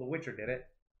systems. Like, well, The Witcher did it.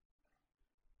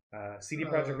 CD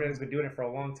Projekt Red has been doing it for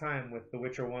a long time with The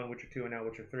Witcher 1, Witcher 2, and now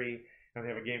Witcher 3. And they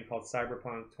have a game called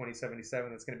Cyberpunk 2077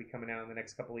 that's going to be coming out in the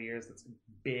next couple of years. That's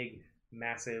big,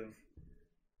 massive,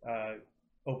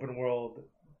 open world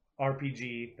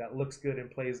RPG that looks good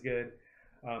and plays good.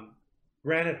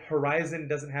 Granted, Horizon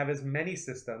doesn't have as many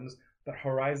systems, but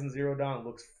Horizon Zero Dawn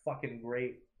looks fucking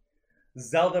great.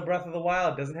 Zelda Breath of the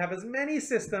Wild doesn't have as many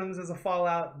systems as a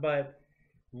Fallout, but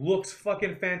looks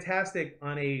fucking fantastic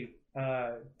on a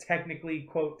technically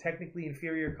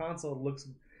inferior console. Looks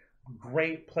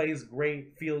great, plays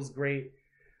great, feels great.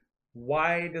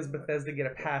 Why does Bethesda get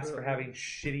a pass for having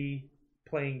shitty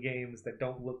playing games that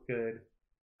don't look good?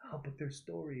 Oh, but their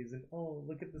stories and oh,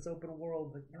 look at this open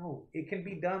world. Like, no, it can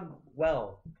be done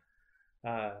well.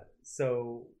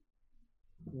 So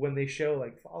when they show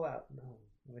like Fallout, no.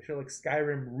 When they show like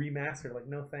Skyrim remastered, like,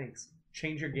 no thanks.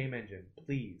 Change your game engine,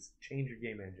 please. Change your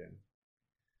game engine.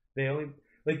 They only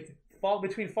like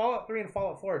between Fallout 3 and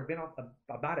Fallout 4 had been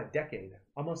about a decade,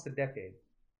 almost a decade,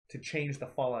 to change the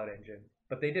Fallout engine,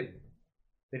 but they didn't.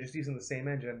 They're just using the same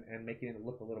engine and making it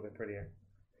look a little bit prettier.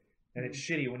 And it's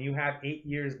shitty when you have 8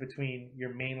 years between your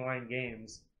mainline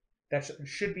games. That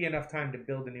should be enough time to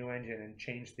build a new engine and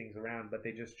change things around, but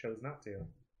they just chose not to.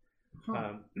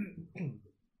 Huh.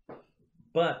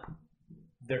 But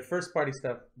their first party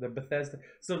stuff, the Bethesda.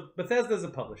 So Bethesda's a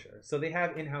publisher, so they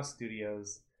have in-house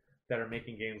studios that are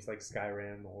making games like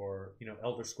Skyrim or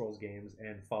Elder Scrolls games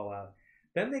and Fallout.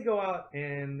 Then they go out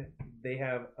and they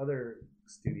have other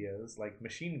studios like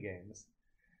Machine Games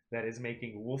that is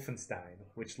making Wolfenstein,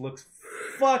 which looks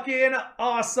fucking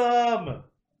awesome.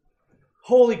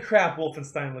 Holy crap,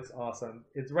 Wolfenstein looks awesome.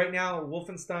 It's right now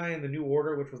Wolfenstein: The New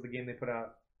Order, which was the game they put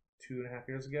out 2.5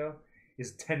 years ago,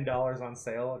 is $10 on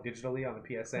sale digitally on the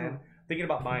PSN. Thinking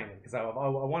about buying it because I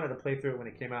wanted to play through it when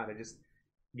it came out. I just,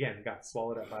 again, got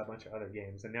swallowed up by a bunch of other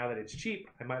games. And now that it's cheap,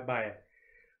 I might buy it.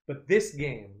 But this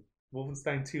game,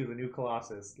 Wolfenstein 2, The New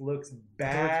Colossus, looks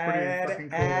badass.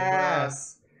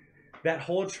 That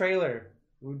whole trailer,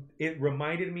 it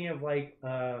reminded me of like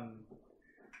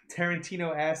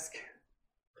Tarantino-esque.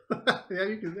 Yeah,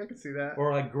 I can see that.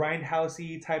 Or like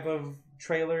grindhousey type of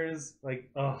trailers. Like,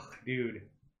 oh, dude.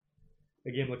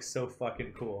 The game looks so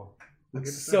fucking cool.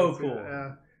 Looks so cool.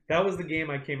 That was the game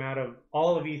I came out of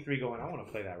all of E3 going, I want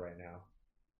to play that right now.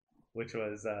 Which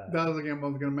was... that was the game I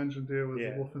was going to mention too, was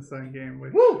the Wolfenstein game,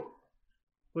 which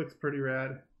looks pretty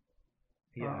rad.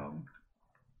 Yeah.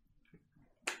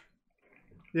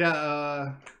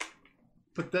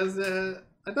 Bethesda...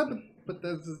 I thought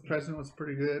Bethesda's president was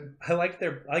pretty good. I like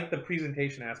the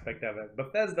presentation aspect of it.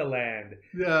 Bethesda Land.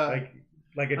 Yeah.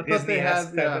 Like a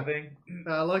Disney-esque type of thing.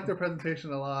 I like their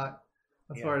presentation a lot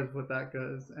as far as what that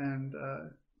goes. And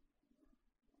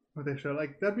what they showed.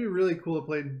 Like, that'd be really cool to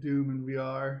play Doom in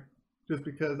VR. Just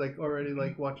because, like, already,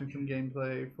 like, watching some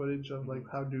gameplay footage of, like,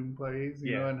 how Doom plays,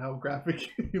 you know, and how graphic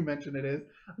you mentioned it is.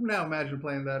 Now imagine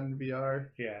playing that in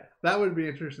VR. Yeah. That would be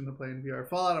interesting to play in VR.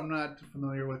 Fallout, I'm not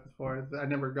familiar with as far as... I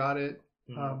never got it.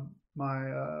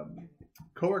 My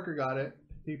coworker got it.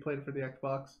 He played it for the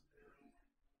Xbox.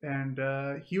 And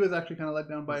he was actually kind of let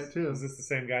down by it, too. Is this the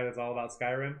same guy that's all about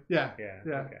Skyrim? Yeah. Yeah.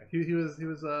 Okay. He was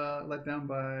let down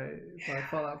by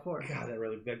Fallout 4. God,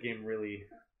 that game really...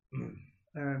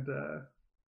 And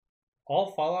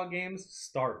all Fallout games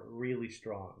start really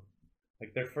strong.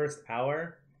 Like their first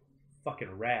hour,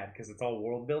 fucking rad because it's all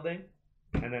world building,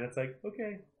 and then it's like,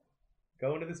 okay,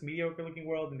 go into this mediocre looking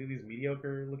world and do these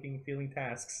mediocre looking feeling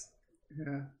tasks.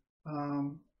 Yeah.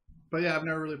 But yeah, I've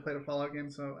never really played a Fallout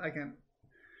game, so I can't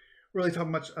really talk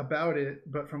much about it.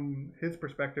 But from his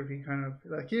perspective, he kind of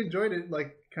he enjoyed it,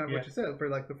 like kind of what you said, for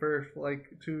like the first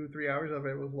like 2-3 hours of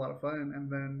it was a lot of fun,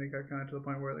 and then they got kind of to the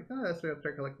point where like, oh, I have to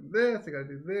start collecting this, I gotta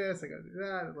do this, I gotta do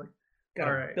that. It's like,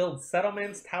 gotta build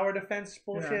settlements, tower defense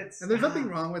bullshit. Yeah. And there's nothing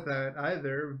wrong with that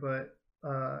either, but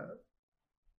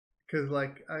because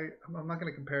like I'm not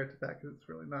gonna compare it to that because it's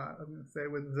really not. I'm gonna say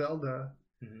with Zelda.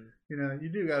 You know, you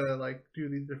do gotta like do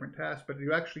these different tasks, but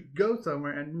you actually go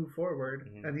somewhere and move forward.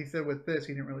 And he said with this,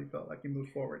 he didn't really feel like he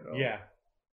moved forward at all. Yeah,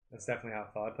 that's definitely how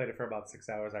it felt. I played it for about 6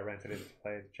 hours. I rented it to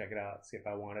play it, to check it out, see if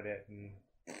I wanted it, and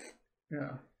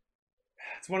yeah,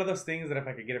 it's one of those things that if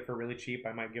I could get it for really cheap,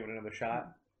 I might give it another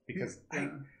shot because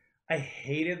I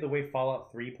hated the way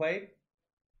Fallout 3 played.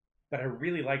 But I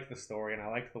really liked the story, and I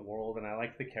liked the world, and I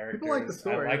liked the characters. People like the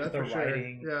story. I liked the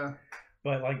writing. Sure. Yeah.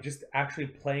 But like just actually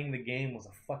playing the game was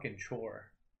a fucking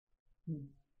chore.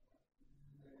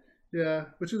 Yeah,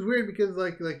 which is weird because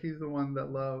like he's the one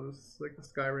that loves like the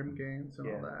Skyrim games and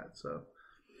all that. So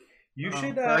you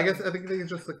should. I think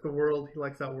it's just like the world. He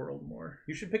likes that world more.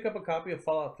 You should pick up a copy of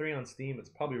Fallout 3 on Steam. It's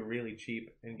probably really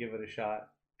cheap, and give it a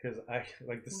shot because I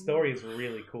like the story is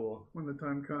really cool. When the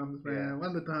time comes, man. Yeah.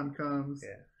 When the time comes.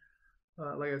 Yeah.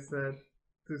 Like I said.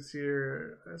 This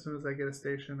year, as soon as I get a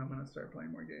station, I'm gonna start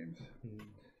playing more games.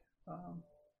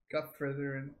 Got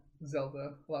further in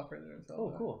Zelda, a lot further in Zelda.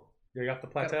 Oh, cool! You're off the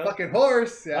plateau. Got a fucking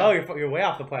horse. Yeah. Oh, you're way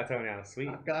off the plateau now. Sweet.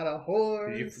 I got a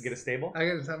horse. Did you get a stable?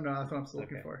 I just have no. That's what I'm still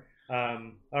looking for.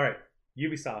 All right,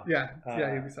 Ubisoft. Yeah,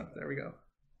 Ubisoft. There we go.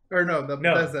 Or no,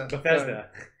 Bethesda. Bethesda.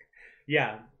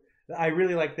 Yeah, I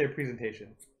really liked their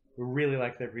presentation. Really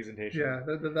liked their presentation. Yeah,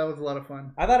 that was a lot of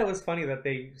fun. I thought it was funny that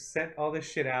they sent all this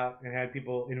shit out and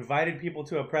invited people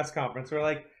to a press conference. We're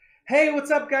like, hey,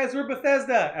 what's up, guys? We're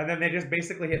Bethesda. And then they just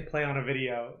basically hit play on a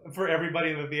video for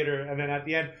everybody in the theater. And then at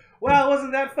the end, well,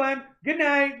 wasn't that fun? Good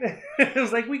night. It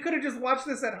was like, we could have just watched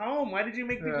this at home. Why did you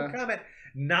make people come at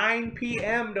 9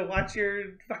 p.m. to watch your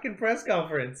fucking press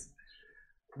conference?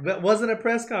 That wasn't a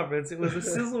press conference. It was a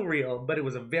sizzle reel, but it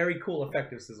was a very cool,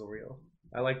 effective sizzle reel.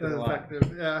 I liked it a lot.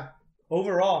 Effective, yeah.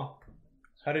 Overall,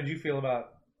 how did you feel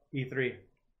about E3?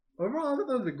 Overall, I thought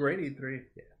that was a great E3.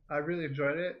 Yeah. I really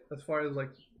enjoyed it as far as like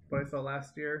what I saw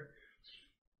last year.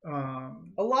 A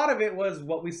lot of it was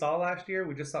what we saw last year.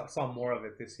 We just saw more of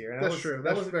it this year. And that's true.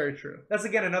 That was very true. That's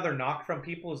again another knock from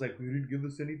people. Is like, we didn't give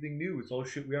us anything new. It's all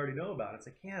shit we already know about. It's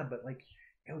like, yeah, but like,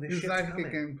 this shit's nice, coming.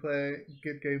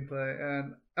 Good gameplay,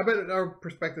 and I bet our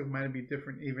perspective might be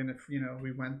different even if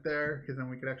we went there, because then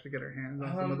we could actually get our hands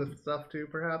on some of this stuff too,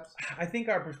 perhaps. I think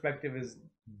our perspective is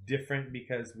different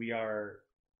because we are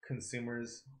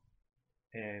consumers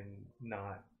and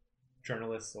not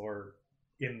journalists or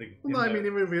in the. I mean,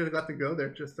 even if we got to go there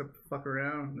just to fuck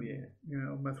around,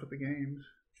 and, mess with the games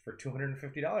for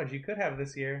 $250, you could have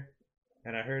this year.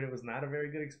 And I heard it was not a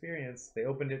very good experience. They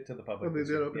opened it to the public. Oh, they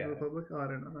did open it to the public? Oh, I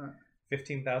didn't know that.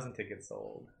 15,000 tickets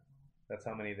sold. That's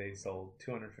how many they sold.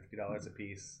 $250 a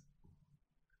piece.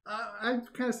 I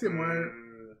kind of see it more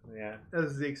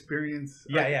as the experience.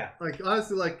 Yeah. Like,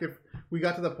 honestly, like, if we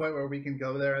got to the point where we can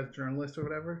go there as journalists or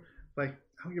whatever, like,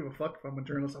 I don't give a fuck if I'm a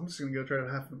journalist. I'm just going to go try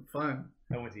to have some fun.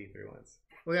 I went to E3 once.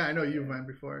 Well, yeah, I know you went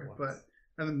before.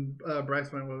 And then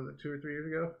Bryce went, what was it, 2 or 3 years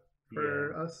ago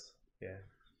for us? Yeah.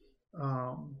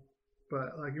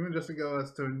 But like even just to go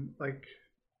as to like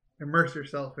immerse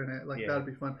yourself in it, like that'd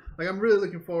be fun. Like I'm really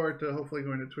looking forward to hopefully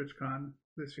going to TwitchCon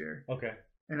this year. Okay.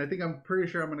 And I think I'm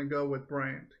pretty sure I'm going to go with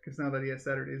Bryant because now that he has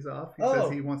Saturdays off, he says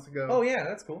he wants to go. Oh yeah,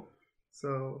 that's cool.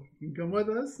 So you can come with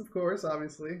us, of course,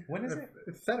 obviously. When is it?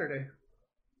 It's Saturday.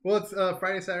 Well, it's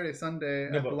Friday, Saturday, Sunday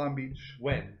at Long Beach.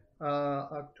 When?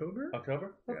 October.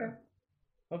 October. Okay.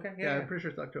 Yeah. Okay. Yeah, I'm pretty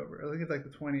sure it's October. I think it's like the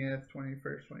 20th,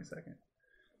 21st, 22nd.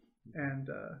 And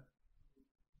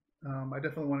I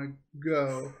definitely want to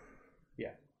go.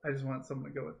 Yeah. I just want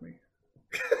someone to go with me.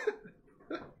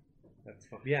 That's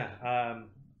fun. Yeah.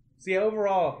 So yeah,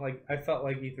 overall, like I felt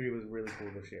like E3 was really cool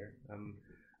this year.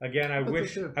 Again, I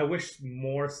wish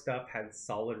more stuff had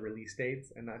solid release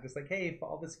dates and not just like, hey,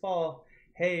 this fall.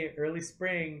 Hey, early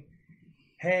spring.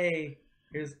 Hey,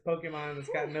 here's Pokemon that's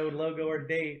got no logo or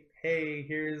date. Hey,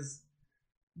 here's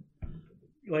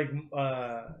like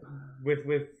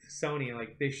with Sony,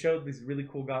 like they showed this really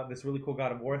cool God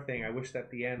of War thing. I wish that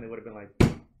at the end they would have been like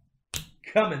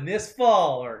coming this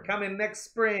fall or coming next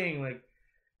spring. Like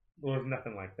there was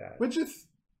nothing like that. Which is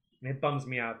it bums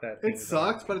me out that it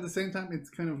sucks, but at the same time it's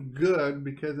kind of good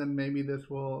because then maybe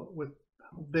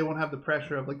they won't have the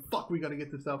pressure of like fuck we got to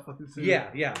get this out fucking soon.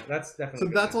 Yeah, that's definitely.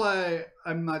 So that's why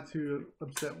I'm not too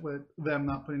upset with them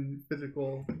not putting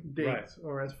physical dates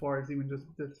or as far as even just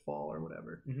this fall or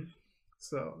whatever. Mm-hmm.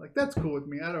 So like that's cool with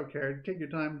me. I don't care. Take your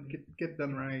time, get it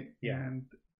done right, and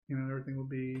everything will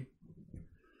be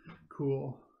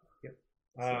cool. Yep.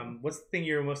 What's the thing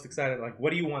you're most excited? Like, what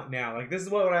do you want now? Like this is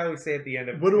what I always say at the end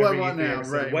of. What do I want now?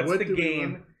 Right. What's the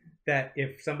game that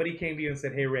if somebody came to you and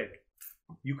said, "Hey, Rick,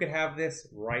 you could have this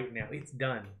right now. It's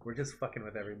done. We're just fucking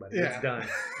with everybody. Yeah. It's done.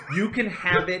 You can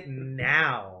have it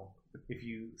now if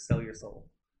you sell your soul."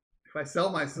 If I sell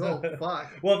my soul,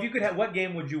 fuck. Well, if you could have, what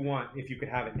game would you want if you could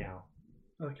have it now?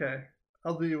 Okay,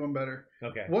 I'll do you one better.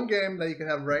 Okay. One game that you can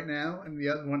have right now, and the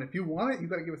other one, if you want it, you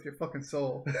gotta give us your fucking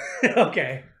soul.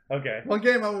 Okay. One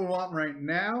game I would want right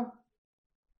now.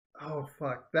 Oh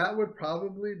fuck, that would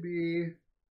probably be.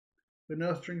 The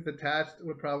No Strings Attached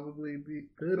would probably be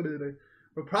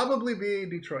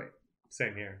Detroit.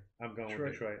 Same here. I'm going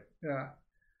with Detroit. Yeah.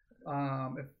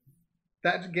 If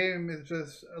that game is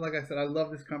just like I said, I love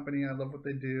this company. I love what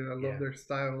they do. I love their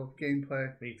style of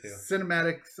gameplay. Me too.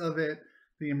 Cinematics of it,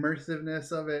 the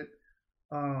immersiveness of it.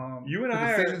 You and the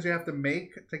decisions you have to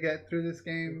make to get through this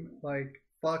game. Like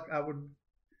fuck, I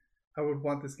would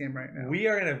want this game right now. We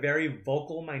are in a very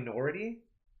vocal minority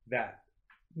that.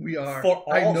 We are. For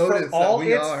all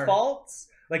its faults,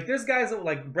 like there's guys that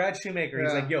like Brad Shoemaker.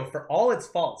 He's like, yo, for all its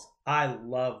faults, I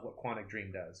love what Quantic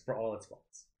Dream does. For all its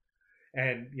faults,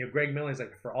 and Greg Miller's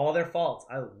like, for all their faults,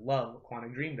 I love what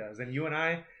Quantic Dream does. And you and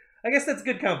I I guess that's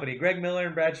good company. Greg Miller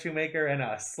and Brad Shoemaker and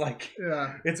us. Like,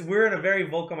 Yeah. we're in a very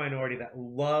vocal minority that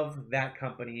love that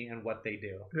company and what they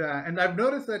do. Yeah, and I've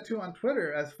noticed that too on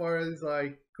Twitter, as far as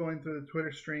like going through the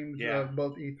Twitter streams of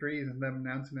both E3s and them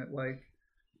announcing it. Like,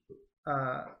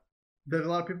 there's a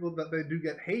lot of people that they do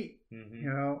get hate, you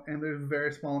know, and there's a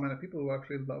very small amount of people who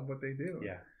actually love what they do.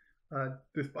 Yeah.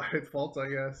 Despite its faults, I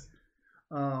guess.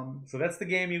 So that's the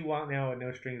game you want now with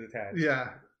no strings attached. Yeah.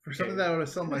 For something that I would have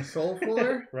sold my soul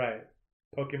for. Right.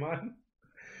 Pokemon?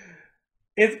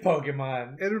 It's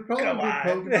Pokemon. It would probably be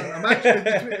Pokemon. I'm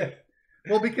actually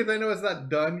well, because I know it's not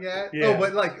done yet. Yeah. Oh,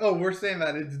 but like, we're saying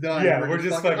that it's done. Yeah, we're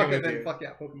just fucking with then you. Fuck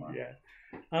yeah, Pokemon.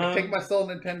 Yeah. Take my soul,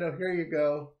 Nintendo. Here you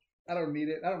go. I don't need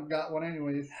it. I don't got one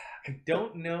anyways. I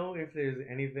don't know if there's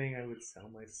anything I would sell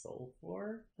my soul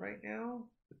for right now.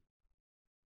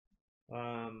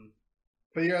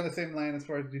 But you're on the same line as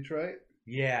far as Detroit?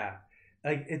 Yeah.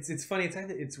 Like, it's funny.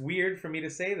 It's weird for me to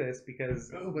say this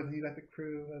because... Oh, but you got the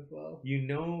crew as well. You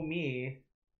know me,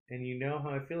 and you know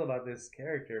how I feel about this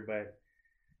character, but...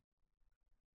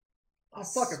 Oh,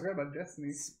 fuck, I forgot about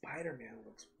Destiny. Spider-Man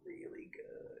looks really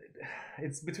good.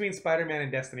 It's between Spider-Man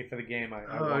and Destiny for the game I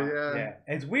want. Yeah.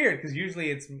 And it's weird, because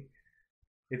usually it's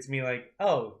me like,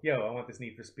 oh, yo, I want this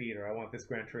Need for Speed, or I want this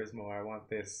Gran Turismo, or I want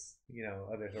this, you know,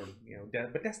 other sort of, you know,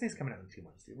 but Destiny's coming out in 2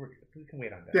 months, dude. We can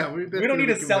wait on that. Yeah, we don't need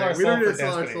to sell our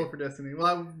soul for Destiny.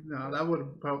 Well, I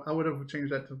would have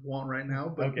changed that to want right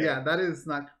now, but yeah, that is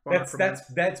not far from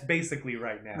that's basically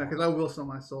right now. Because I will sell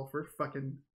my soul for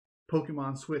fucking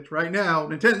Pokemon Switch right now,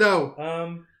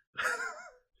 Nintendo.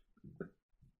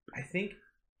 I think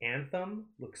Anthem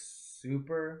looks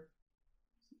super,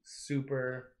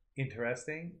 super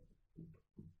interesting,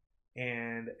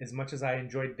 and as much as I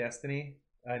enjoyed Destiny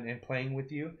and playing with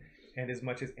you, and as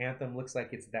much as Anthem looks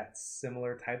like it's that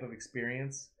similar type of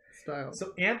experience style,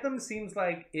 so Anthem seems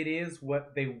like it is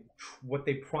what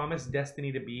they promised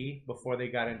Destiny to be before they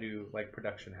got into like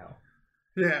production hell.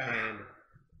 Yeah.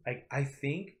 And I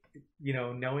think, you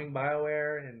know, knowing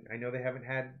BioWare, and I know they haven't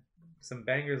had some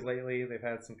bangers lately, they've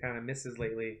had some kind of misses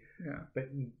lately, but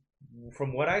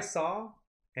from what I saw,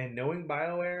 and knowing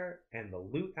BioWare and the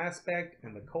loot aspect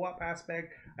and the co-op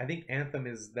aspect, I think Anthem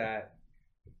is that.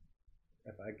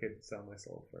 If I could sell my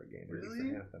soul for a game, it would be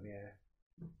for Anthem,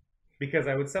 yeah. Because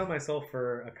I would sell my soul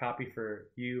for a copy for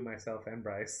you, myself, and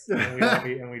Bryce,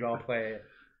 and we'd all play it.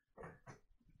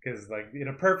 Because, like, in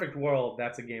a perfect world,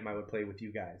 that's a game I would play with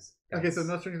you guys. Okay, so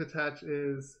No Strings Attached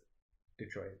is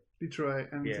Detroit,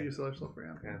 and you sell your soul for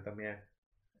Anthem, yeah.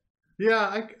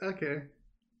 Yeah, okay.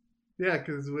 Yeah,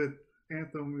 because with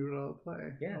Anthem, we would all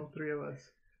play. Yeah. All three of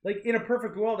us. Like, in a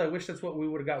perfect world, I wish that's what we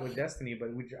would have got with Destiny, but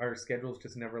our schedules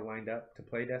just never lined up to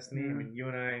play Destiny. I mean, you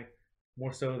and I,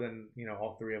 more so than, you know,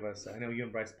 all three of us. I know you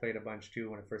and Bryce played a bunch, too,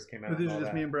 when it first came out. But it was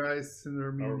just me and Bryce, and there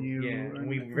were me and you. Yeah, and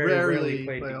we very rarely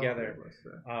played together.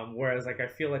 Whereas, like, I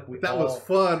feel like that was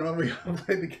fun when we all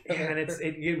played together. Yeah, and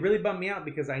it really bummed me out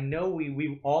because I know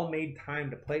we all made time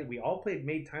to play. We all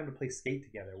made time to play Skate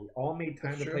together. We all made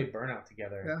time to play Burnout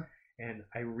together. Yeah. And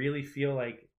I really feel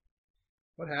like...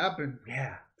 What happened?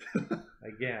 Yeah.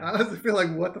 Like, yeah. I honestly feel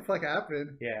like, what the fuck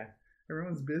happened? Yeah.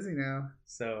 Everyone's busy now.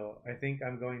 So I think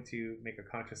I'm going to make a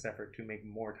conscious effort to make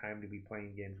more time to be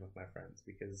playing games with my friends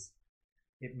because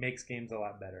it makes games a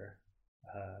lot better.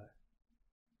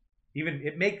 Even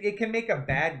it can make a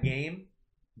bad game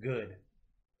good.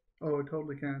 Oh, it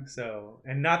totally can. So,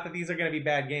 and not that these are going to be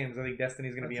bad games. I think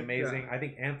Destiny's going to be amazing. I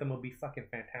think Anthem will be fucking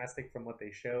fantastic from what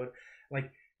they showed.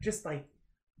 Like, just like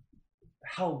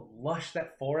how lush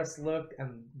that forest looked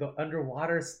and the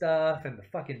underwater stuff and the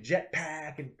fucking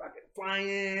jetpack and fucking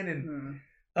flying and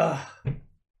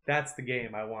that's the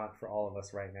game I want for all of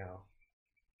us right now.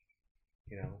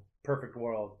 You know, perfect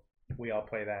world. We all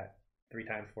play that 3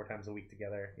 times, 4 times a week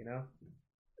together, you know?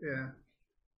 Yeah.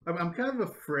 I'm kind of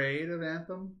afraid of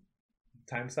Anthem.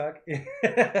 Time suck?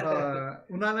 Well,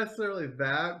 not necessarily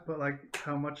that, but like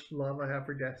how much love I have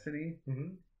for Destiny.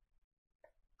 Mm-hmm.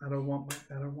 I don't want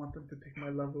them to take my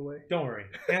love away. Don't worry.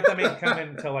 Anthem ain't coming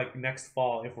until like next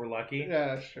fall if we're lucky.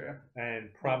 Yeah, that's true.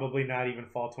 And probably not even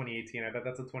fall 2018. I bet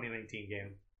that's a 2019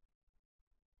 game.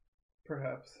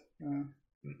 Perhaps.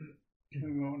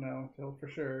 We won't know until for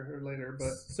sure or later. But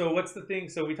so what's the thing?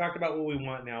 So we talked about what we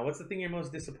want now. What's the thing you're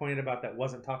most disappointed about that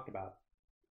wasn't talked about?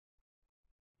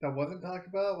 That wasn't talked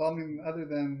about? Well, I mean, other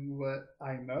than what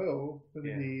I know would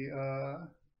be The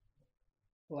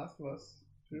Last of Us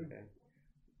 2. Okay.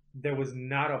 There was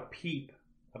not a peep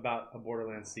about a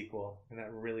Borderlands sequel, and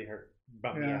that really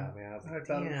bummed me out, man. I was like,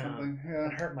 damn,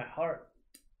 that hurt my heart.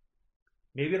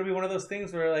 Maybe it'll be one of those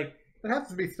things where, like, It has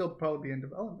to be still probably in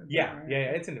development. Yeah, right? yeah,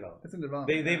 it's in development. It's in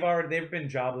development. They've been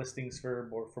job listings for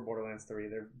Borderlands 3.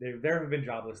 There have been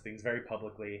job listings very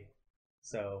publicly,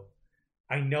 so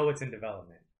I know it's in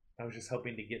development. I was just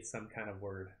hoping to get some kind of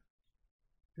word.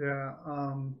 Yeah.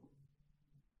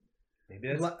 Maybe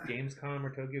that's Gamescom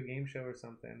or Tokyo Game Show or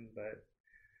something, but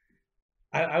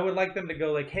I would like them to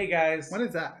go like, hey guys. When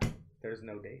is that? There's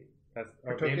no date. That's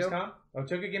Tokyo? Gamescom? Oh,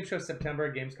 Tokyo Game Show is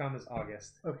September. Gamescom is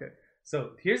August. Okay.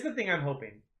 So here's the thing I'm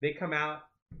hoping. They come out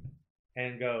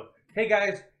and go, hey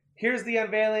guys, here's the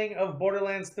unveiling of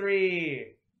Borderlands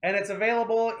 3. And it's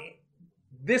available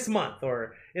this month.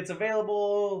 Or it's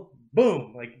available,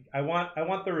 boom. Like, I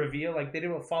want the reveal. Like they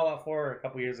did with Fallout 4 a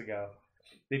couple years ago.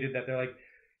 They did that. They're like,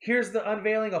 here's the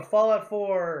unveiling of Fallout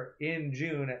 4 in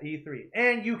June at E3.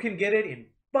 And you can get it in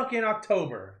fucking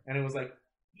October. And it was like,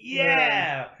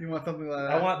 yeah. You want something like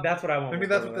that? That's what I want. Maybe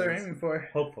that's what they're aiming for.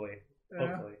 Hopefully. Yeah.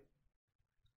 Hopefully.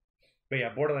 But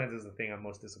yeah, Borderlands is the thing I'm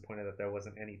most disappointed that there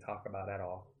wasn't any talk about at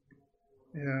all.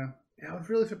 Yeah. Yeah, I was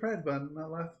really surprised by No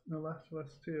Last of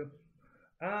Us 2.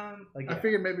 Like I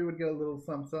figured maybe we'd get a little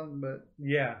something, but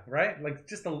yeah, right? Like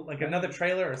just another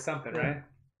trailer or something, right?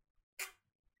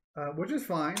 Which is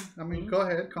fine. I mean, go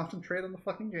ahead, concentrate on the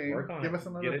fucking game. Work on Give it. us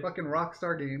another fucking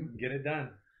Rockstar game. Get it done.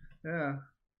 Yeah.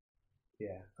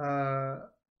 Yeah.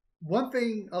 One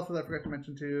thing also that I forgot to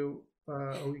mention too,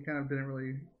 we kind of didn't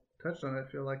really touch on it,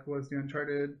 I feel like, was the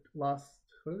Uncharted Lost,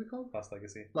 what is it called? Lost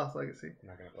Legacy. Lost Legacy. I'm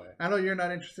not going to play it. I know you're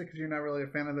not interested because you're not really a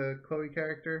fan of the Chloe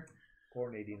character. Or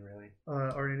Nadine, really.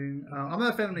 Or Nadine. I'm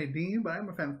not a fan of Nadine, but I'm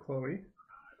a fan of Chloe.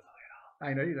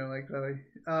 I know you don't like Chloe.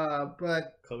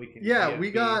 But Chloe can we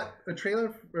got a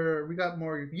trailer, or we got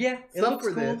more stuff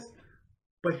for this.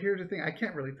 But here's the thing, I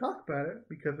can't really talk about it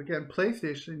because, again,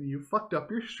 PlayStation, you fucked up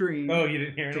your stream. Oh, you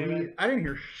didn't hear anything? I didn't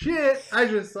hear shit. I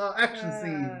just saw action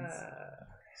scenes.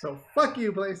 So fuck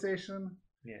you, PlayStation.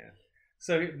 Yeah.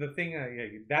 So the thing,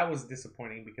 that was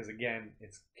disappointing because, again,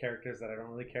 it's characters that I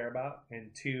don't really care about.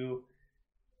 And two,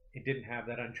 it didn't have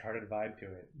that Uncharted vibe to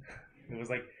it. It was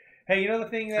like, hey, you know the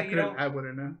thing that I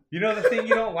wouldn't know. You know the thing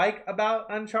you don't like about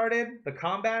Uncharted? The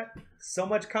combat? So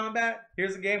much combat?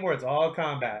 Here's a game where it's all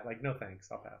combat. Like, no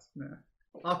thanks. I'll pass. Yeah.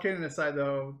 All kidding aside,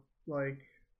 though, like,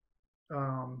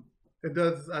 it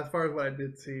does, as far as what I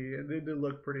did see, it did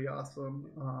look pretty awesome.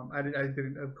 I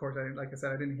didn't, of course, like I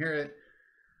said, I didn't hear it.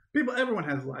 Everyone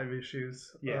has live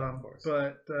issues. Yeah, of course.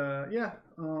 But,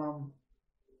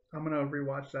 I'm going to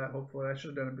rewatch that, hopefully. I should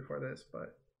have done it before this,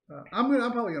 but I'm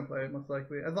probably going to play it, most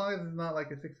likely. As long as it's not like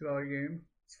a $60 game.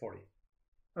 It's 40.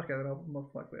 Okay, then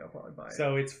most likely I'll probably buy it.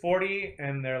 So it's 40,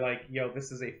 and they're like, yo,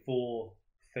 this is a full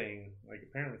thing. Like,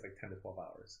 apparently it's like 10 to 12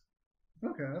 hours.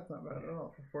 Okay, that's not bad at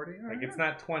all for 40. Like, it's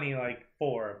not 20 like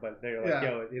 4, but they're like,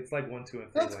 yo, it's like 1, 2,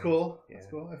 and 3. That's cool. Yeah. That's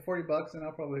cool. At $40, and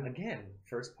I'll probably... Again,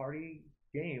 first party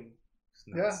game. It's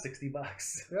not $60.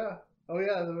 Yeah. Oh,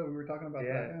 yeah, we were talking about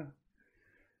that, yeah.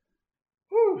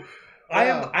 Whew.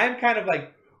 I'm kind of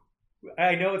like,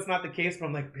 I know it's not the case, but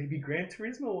I'm like, baby, Gran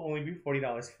Turismo will only be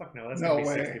 $40. Fuck no, that's going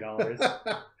to be $60. Oh,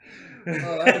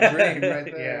 that's a dream right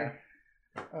there.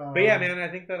 Yeah. But yeah, man, I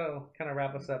think that'll kind of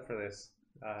wrap us up for this.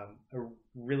 I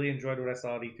really enjoyed what I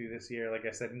saw at E3 this year. Like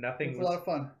I said, nothing was a lot of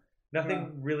fun.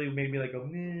 Nothing really made me like go,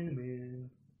 man.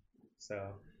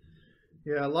 So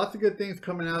yeah, lots of good things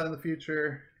coming out in the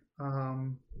future.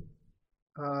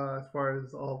 As far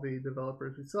as all the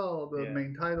developers we saw, the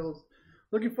main titles.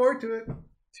 Looking forward to it.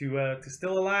 To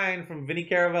steal a line from Vinny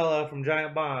Caravella from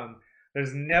Giant Bomb,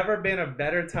 there's never been a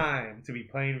better time to be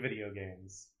playing video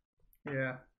games.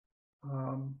 Yeah.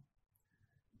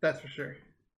 That's for sure.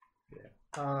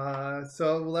 Yeah.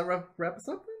 So will that wrap us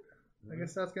up then? I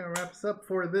guess that's going to wrap us up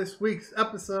for this week's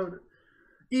episode.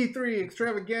 E3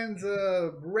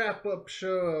 Extravaganza wrap-up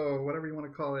show, whatever you want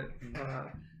to call it.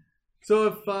 So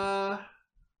if... I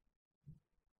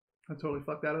totally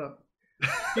fucked that up.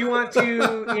 If you want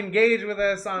to engage with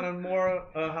us on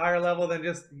a higher level than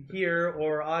just here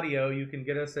or audio, you can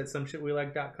get us at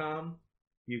someshitwelike.com.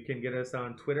 You can get us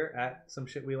on Twitter at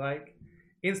someshitwelike.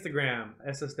 Instagram,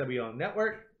 SSWL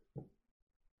Network.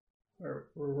 We're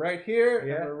right here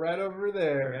and we're right over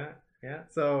there. Yeah.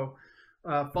 So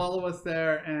follow us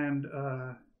there and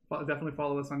definitely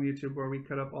follow us on YouTube where we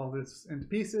cut up all this into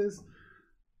pieces.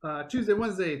 Tuesday,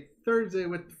 Wednesday, Thursday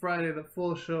with Friday, the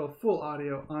full show, full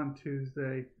audio on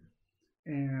Tuesday.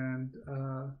 And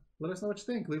let us know what you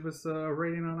think. Leave us a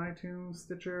rating on iTunes,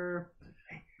 Stitcher.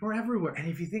 We're everywhere. And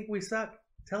if you think we suck,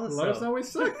 tell us Let us know we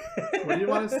suck. What do you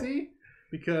want to see?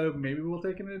 because maybe we'll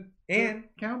take it into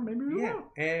account. Maybe we won't.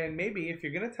 And maybe if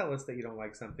you're gonna tell us that you don't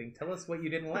like something, tell us what you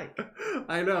didn't like.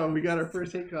 I know we got our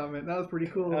first hate comment. That was pretty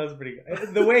cool. That was pretty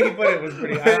good. The way he put it was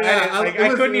pretty.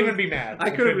 I couldn't even be mad. I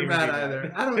couldn't be mad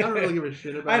either. I don't really give a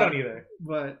shit about. I don't either.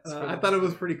 But I thought it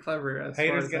was pretty clever.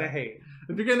 Haters gonna hate.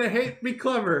 If you're gonna hate, be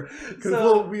clever,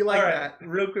 because we like that.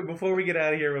 Real quick, before we get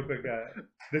out of here,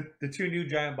 the two new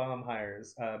Giant Bomb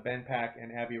hires, Ben Pack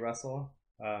and Abby Russell,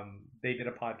 they did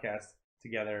a podcast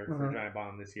together for Giant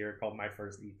Bomb this year called My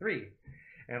First E3,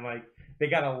 and like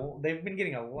they've been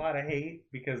getting a lot of hate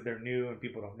because they're new and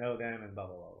people don't know them and blah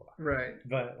blah blah blah. Right.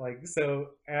 But like,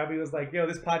 so Abby was like, "Yo,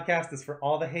 this podcast is for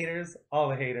all the haters,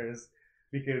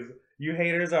 because you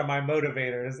haters are my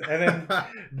motivators." And then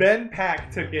Ben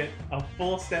Pack took it a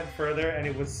full step further, and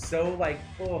it was so like,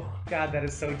 oh god, that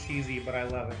is so cheesy, but I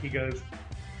love it. He goes,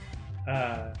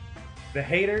 "The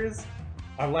haters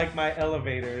are like my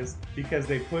elevators because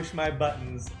they push my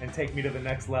buttons and take me to the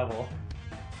next level."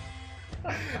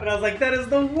 And I was like, that is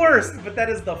the worst, but that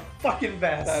is the fucking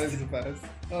best. That is the best.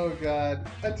 Oh god.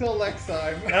 Until next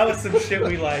time. That was some shit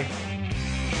we liked.